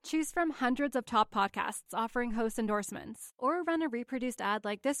Ads. Choose from hundreds of top podcasts offering host endorsements, or run a reproduced ad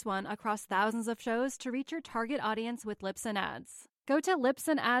like this one across thousands of shows to reach your target audience with Lips and Ads. Go to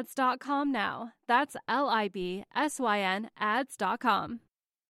lipsandads.com now. That's LIBSYN ads.com.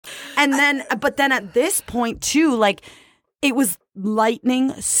 And then, but then at this point too, like it was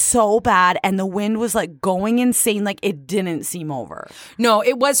lightning so bad and the wind was like going insane. Like it didn't seem over. No,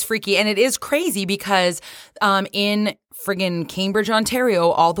 it was freaky. And it is crazy because in friggin' Cambridge, Ontario,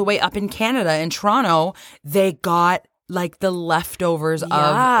 all the way up in Canada, in Toronto, they got like the leftovers of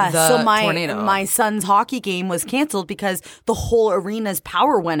the tornado. My son's hockey game was canceled because the whole arena's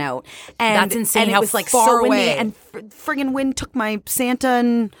power went out. And that's insane. And how it was like far so windy, away. and friggin' wind took my Santa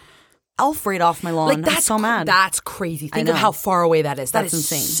and elf right off my lawn. Like, that's I'm so mad. That's crazy. Think of how far away that is. That's is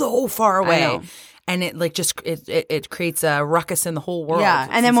insane. So far away. I know. And it like just it creates a ruckus in the whole world. Yeah,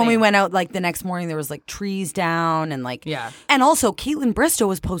 It's and then when we insane. went out like the next morning, there was like trees down and like and also Caitlin Bristow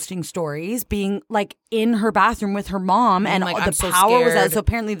was posting stories being like in her bathroom with her mom, and like, the I'm so power was out. scared. So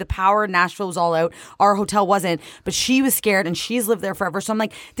apparently the power in Nashville was all out. Our hotel wasn't, but she was scared and she's lived there forever. So I'm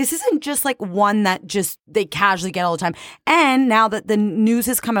like, this isn't just like one that just they casually get all the time. And now that the news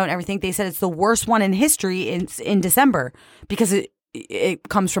has come out and everything, they said it's the worst one in history in December because it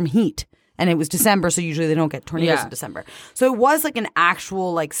comes from heat. And it was December, so usually they don't get tornadoes in December. So it was like an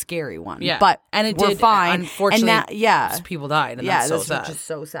actual, like, scary one. Yeah, but and it we're did. fine. Unfortunately, and people died, and that's so sad. Which is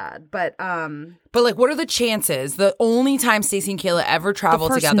so sad. But like, what are the chances? The only time Stacey and Kayla ever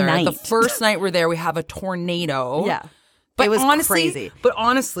traveled together, the first night we're there, we have a tornado. Yeah, but it was honestly, crazy. But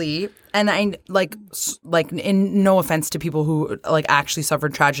honestly, and I like in no offense to people who like actually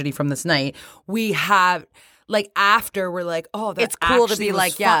suffered tragedy from this night, we have. Like after we're like, oh, that it's cool to actually be was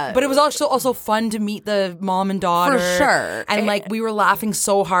like, fun. yeah. But it was also fun to meet the mom and daughter For sure. And like we were laughing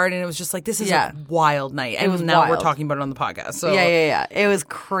so hard, and it was just like this is a wild night. And it was now we're wild. talking about it on the podcast. So yeah. It was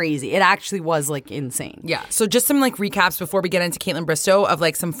crazy. It actually was like insane. Yeah. So just some like recaps before we get into Caitlin Bristow of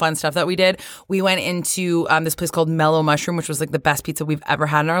like some fun stuff that we did. We went into this place called Mellow Mushroom, which was like the best pizza we've ever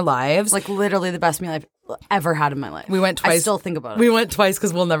had in our lives. Like literally the best meal I've ever had in my life. We went twice. I still think about it. We went twice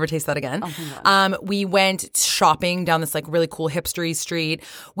because we'll never taste that again. Oh my God. We went shopping down this like really cool hipstery street.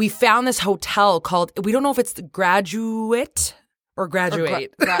 We found this hotel called, we don't know if it's the Graduate or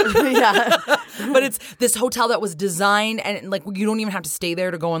Graduate. Yeah. But it's this hotel that was designed and like you don't even have to stay there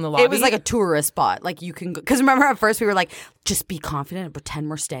to go in the lobby. It was like a tourist spot. Like you can go, because remember at first we were like, just be confident and pretend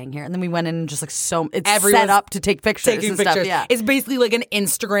we're staying here. And then we went in and just like it's set up to take pictures and stuff. Yeah. It's basically like an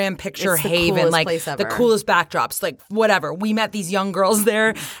Instagram picture It's the haven, coolest like place ever. the coolest backdrops, like whatever. We met these young girls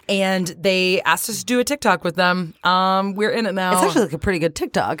there and they asked us to do a TikTok with them. We're in it now. It's actually like a pretty good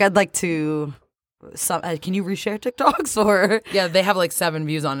TikTok. I'd like to. Can you reshare TikToks or? Yeah, they have like 7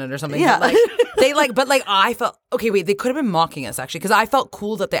 views on it or something. Yeah. But I felt okay. Wait, they could have been mocking us actually because I felt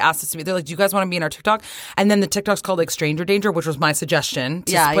cool that they asked us to be. They're like, "Do you guys want to be in our TikTok?" And then the TikTok's called like Stranger Danger, which was my suggestion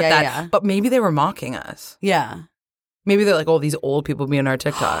to put that. Yeah. But maybe they were mocking us. Yeah. Maybe they're like, "Oh, these old people be in our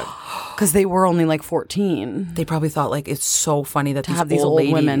TikTok." Because they were only like 14. They probably thought like it's so funny that To have these old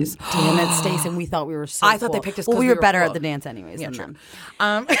ladies. women. Damn it, Stacey. And we thought we were so I thought cool. they picked us Well, 'cause we we were were better cool. at the dance anyways than true.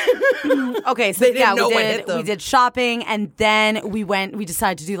 them. Okay, so They didn't know what we hit them. we did shopping, and then we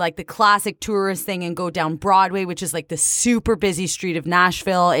decided to do like the classic tourist thing and go down Broadway, which is like the super busy street of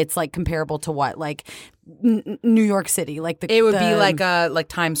Nashville. It's like comparable to what? Like New York City, like it would be like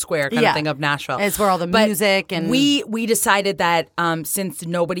Times Square kind of thing of Nashville. It's where all the music and we decided that since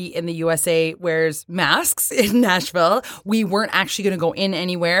nobody in the USA wears masks in Nashville, we weren't actually going to go in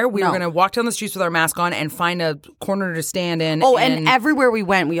anywhere. We were going to walk down the streets with our mask on and find a corner to stand in. Oh, and everywhere we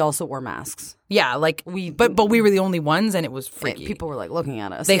went, we also wore masks. Yeah, like but we were the only ones, and it was freaky. People were like looking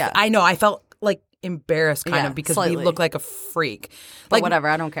at us. I know. I felt like embarrassed kind of because we look like a freak. Like whatever,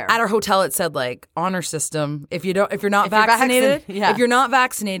 I don't care. At our hotel, it said like honor system. If you're not vaccinated, if you're not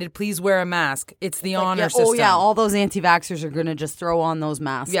vaccinated, please wear a mask. It's the honor system. Oh yeah, all those anti-vaxxers are gonna just throw on those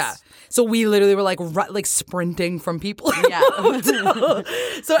masks. Yeah. So we literally were like sprinting from people. Yeah.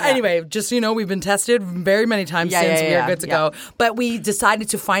 So anyway, just so you know, we've been tested very many times since we are good to go. But we decided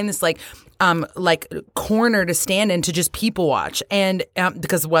to find this like corner to stand in to just people watch, and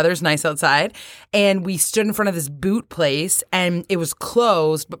because the weather's nice outside, and we stood in front of this boot place and it was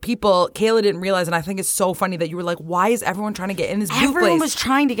closed, but Kayla didn't realize, and I think it's so funny that you were like, why is everyone trying to get in this boot place? Everyone was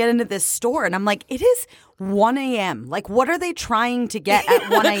trying to get into this store, and I'm like, it is 1 a.m. Like, what are they trying to get at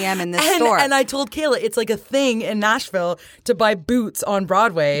 1 a.m. in this store? And I told Kayla, it's like a thing in Nashville to buy boots on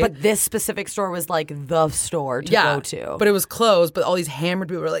Broadway. But this specific store was like the store to go to. But it was closed, but all these hammered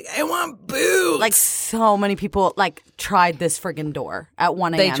people were like, I want boots. Like, so many people like tried this friggin' door at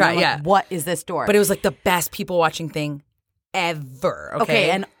 1 a.m. They tried, like, what is this door? But it was like the best people watching thing ever.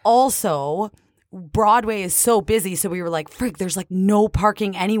 Okay, and also Broadway is so busy, so we were like, frick, there's like no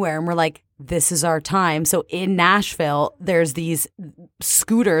parking anywhere, and we're like, this is our time. So in Nashville, there's these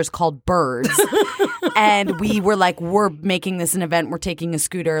scooters called Birds. And we were like, we're making this an event. We're taking a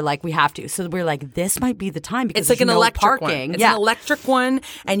scooter. Like, we have to. So we're like, this might be the time because it's like an electric parking. One. It's an electric one,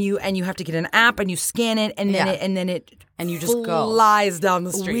 and you have to get an app and you scan it, and then it you just flies down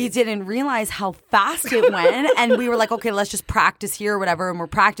the street. We didn't realize how fast it went, and we were like, okay, let's just practice here or whatever. And we're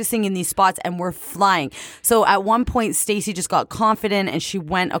practicing in these spots, and we're flying. So at one point, Stacey just got confident, and she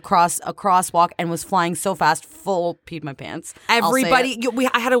went across a crosswalk and was flying so fast, full peed my pants. Everybody,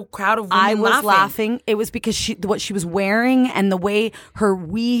 I had a crowd of women I was laughing. It was because what she was wearing and the way her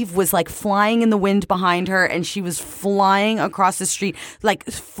weave was like flying in the wind behind her, and she was flying across the street, like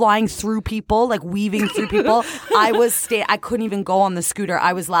flying through people, like weaving through people. I couldn't even go on the scooter.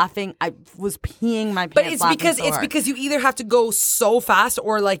 I was laughing. I was peeing my pants. But it's because you either have to go so fast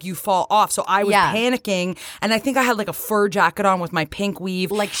or like you fall off. So I was panicking, and I think I had like a fur jacket on with my pink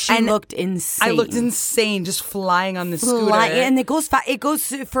weave. Like she looked insane. I looked insane just flying on the scooter. And it goes fast. It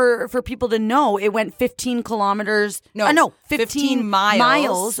goes for people to know. It went 15 kilometers. No, 15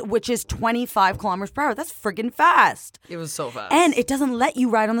 miles, which is 25 kilometers per hour. That's friggin' fast. It was so fast. And it doesn't let you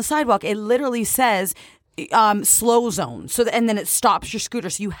ride on the sidewalk. It literally says slow zone. And then it stops your scooter.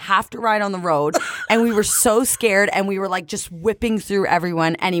 So you have to ride on the road. And we were so scared, and we were like just whipping through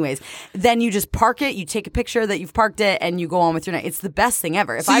everyone. Anyways, then you just park it. You take a picture that you've parked it, and you go on with your night. It's the best thing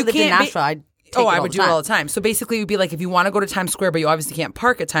ever. If I lived in Nashville, I would do it all the time. So basically, it would be like if you want to go to Times Square, but you obviously can't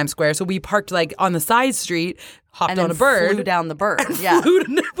park at Times Square. So we parked like on the side street, hopped on a bird, flew down the bird,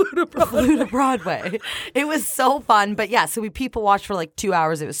 flew to Broadway. It was so fun. But yeah, so we people watched for like 2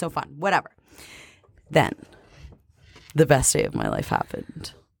 hours. It was so fun. Whatever. Then, the best day of my life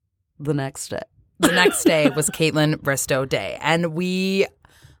happened. The next day. The next day was Kaitlyn Bristowe Day, and we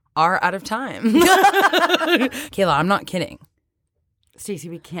are out of time. Kayla, I'm not kidding. Stacey,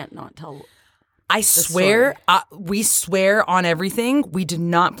 we can't not tell. I swear, we swear on everything. We did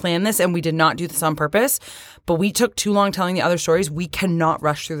not plan this, and we did not do this on purpose. But we took too long telling the other stories. We cannot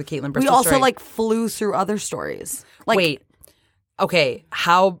rush through the Kaitlyn Bristowe story. We also flew through other stories. Wait. Okay,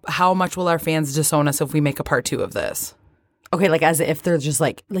 how much will our fans disown us if we make a part 2 of this? Okay, like as if they're just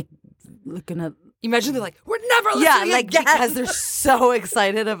like looking at. Imagine they're like, we're never listening again. Because they're so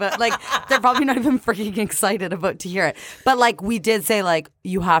excited about, they're probably not even freaking excited about to hear it. But we did say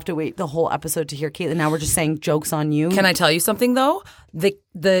you have to wait the whole episode to hear Kaitlyn. Now we're just saying jokes on you. Can I tell you something though?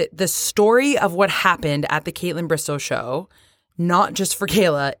 The story of what happened at the Kaitlyn Bristowe show, not just for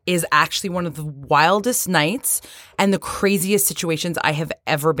Kayla, is actually one of the wildest nights and the craziest situations I have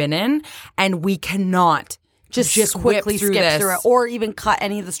ever been in. And we cannot just quickly skip through it, or even cut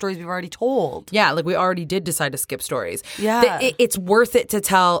any of the stories we've already told. Yeah, we already did decide to skip stories. Yeah. It's worth it to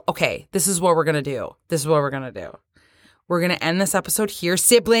tell, okay, this is what we're going to do. This is what we're going to do. We're going to end this episode here.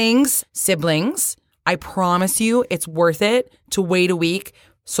 Siblings, I promise you it's worth it to wait a week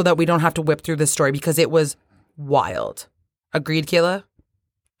so that we don't have to whip through this story because it was wild. Agreed, Kayla?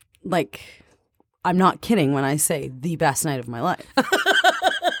 I'm not kidding when I say the best night of my life.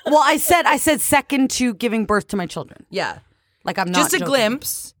 Well, I said second to giving birth to my children. Yeah. I'm not just a joking.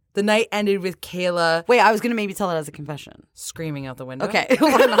 glimpse. The night ended with Kayla. Wait, I was going to maybe tell it as a confession. Screaming out the window. Okay.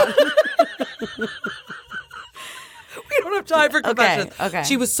 Why not? have time for confessions. Okay.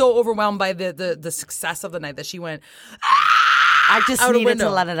 She was so overwhelmed by the success of the night that she went. I just out a needed window.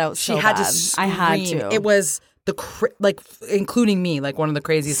 to let it out. She So had bad. to scream. I had to. It was including me, like one of the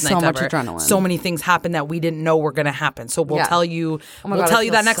craziest So nights much ever. adrenaline. So many things happened that we didn't know were going to happen. So we'll Yeah. tell you. Oh my we'll God, tell I you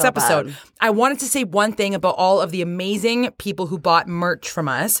feel that next so episode. bad. I wanted to say one thing about all of the amazing people who bought merch from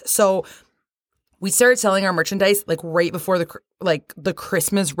us. So we started selling our merchandise like right before the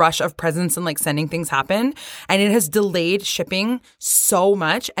Christmas rush of presents and like sending things happened, and it has delayed shipping so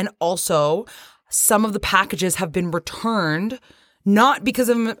much. And also, some of the packages have been returned. Not because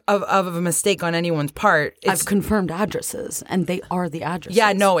of a mistake on anyone's part. I've confirmed addresses, and they are the addresses.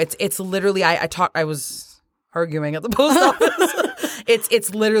 Yeah, no, it's literally I was arguing at the post office.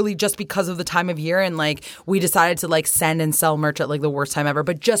 it's literally just because of the time of year, and like we decided to like send and sell merch at like the worst time ever.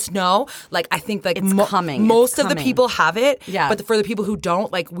 But just know, like I think like It's coming. most It's of the coming. people have it. Yeah. But for the people who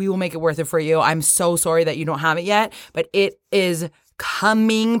don't, like we will make it worth it for you. I'm so sorry that you don't have it yet, but it is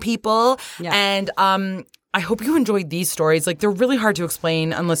coming, people. Yeah. And I hope you enjoyed these stories. Like, they're really hard to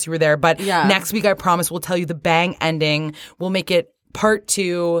explain unless you were there. But Yeah. next week, I promise, we'll tell you the bang ending. We'll make it part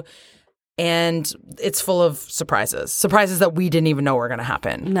 2. And it's full of surprises. Surprises that we didn't even know were going to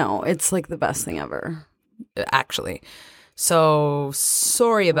happen, No, it's like the best thing ever. actually. So,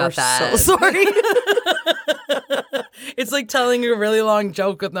 sorry about that. So sorry. It's like telling a really long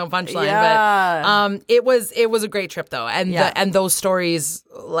joke with no punchline. Yeah. But it was a great trip, though. And, Yeah. and those stories,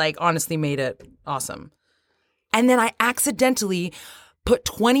 like, honestly made it awesome. And then I accidentally put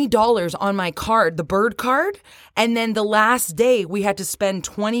 $20 on my card, the bird card. And then the last day we had to spend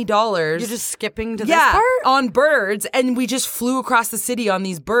 $20. You're just skipping to this yeah, part? on birds. And we just flew across the city on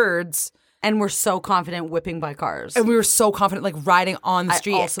these birds. And we're so confident whipping by cars. And we were so confident, like riding on the I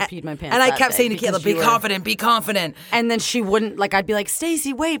street. also peed my pants And I that kept day saying to Kayla, because be you were- confident, be confident. And then she wouldn't, like, I'd be like,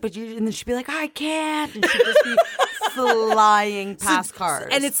 Stacey, wait, but you, and then she'd be like, I can't. And she'd just be flying past cars.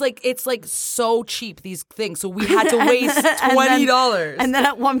 And it's like so cheap, these things. So we had to waste $20. And then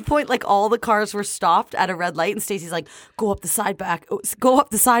at one point, like, all the cars were stopped at a red light, and Stacey's like, go up the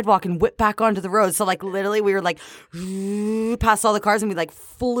sidewalk and whip back onto the road. So, like, literally, we were like, past all the cars, and we like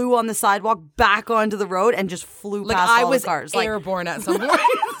flew on the sidewalk back onto the road and just flew Like, past I all was the cars. Like, airborne at some point.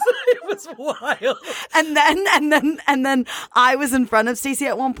 It was wild. and then I was in front of Stacey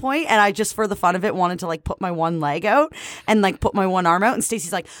at one point, and I just, for the fun of it, wanted to like put my one leg out and like put my one arm out, and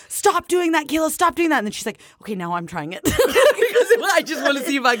Stacey's like, stop doing that, Kayla, stop doing that. And then she's like, okay, now I'm trying it. Because I just want to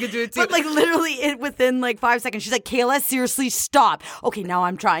see if I could do it too. But like literally within like 5 seconds, she's like, Kayla, seriously, stop. Okay, now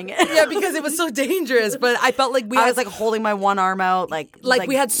I'm trying it. yeah, because it was so dangerous. But I felt like I was like holding my one arm out, like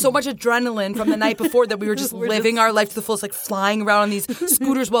we had so much adrenaline from the night before that we were just living our life to the fullest, like flying around on these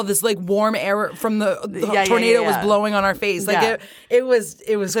scooters while this like warm air from the tornado was blowing on our face. Like Yeah. it was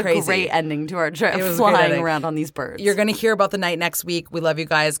a crazy. great ending to our trip, It was a great flying ending. around on these birds. You're gonna hear about the night next week. We love you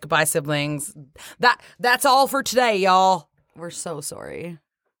guys. Goodbye, siblings. That's all for today, y'all. We're so sorry.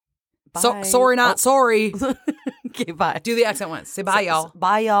 So Bye. sorry, not sorry. Okay, bye. Do the accent once. Say bye, y'all.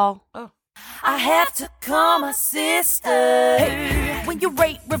 Bye, y'all. I have to call my sister. Hey, when you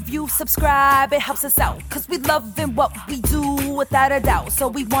rate, review, subscribe, it helps us out. Cause we loving what we do without a doubt. So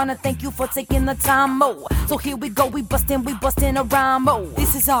we wanna thank you for taking the time, mo. So here we go, we bustin' a rhyme, mo.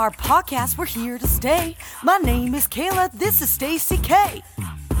 This is our podcast. We're here to stay. My name is Kayla. This is Stacey K.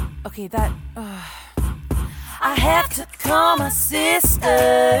 Okay, that. I have to call my sister.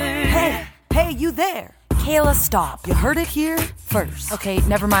 Hey, you there? Kayla, stop. You heard it here first. Okay,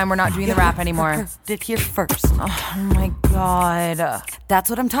 never mind, we're not doing the rap anymore. Heard it here first. Oh my god. That's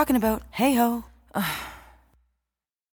what I'm talking about. Hey ho.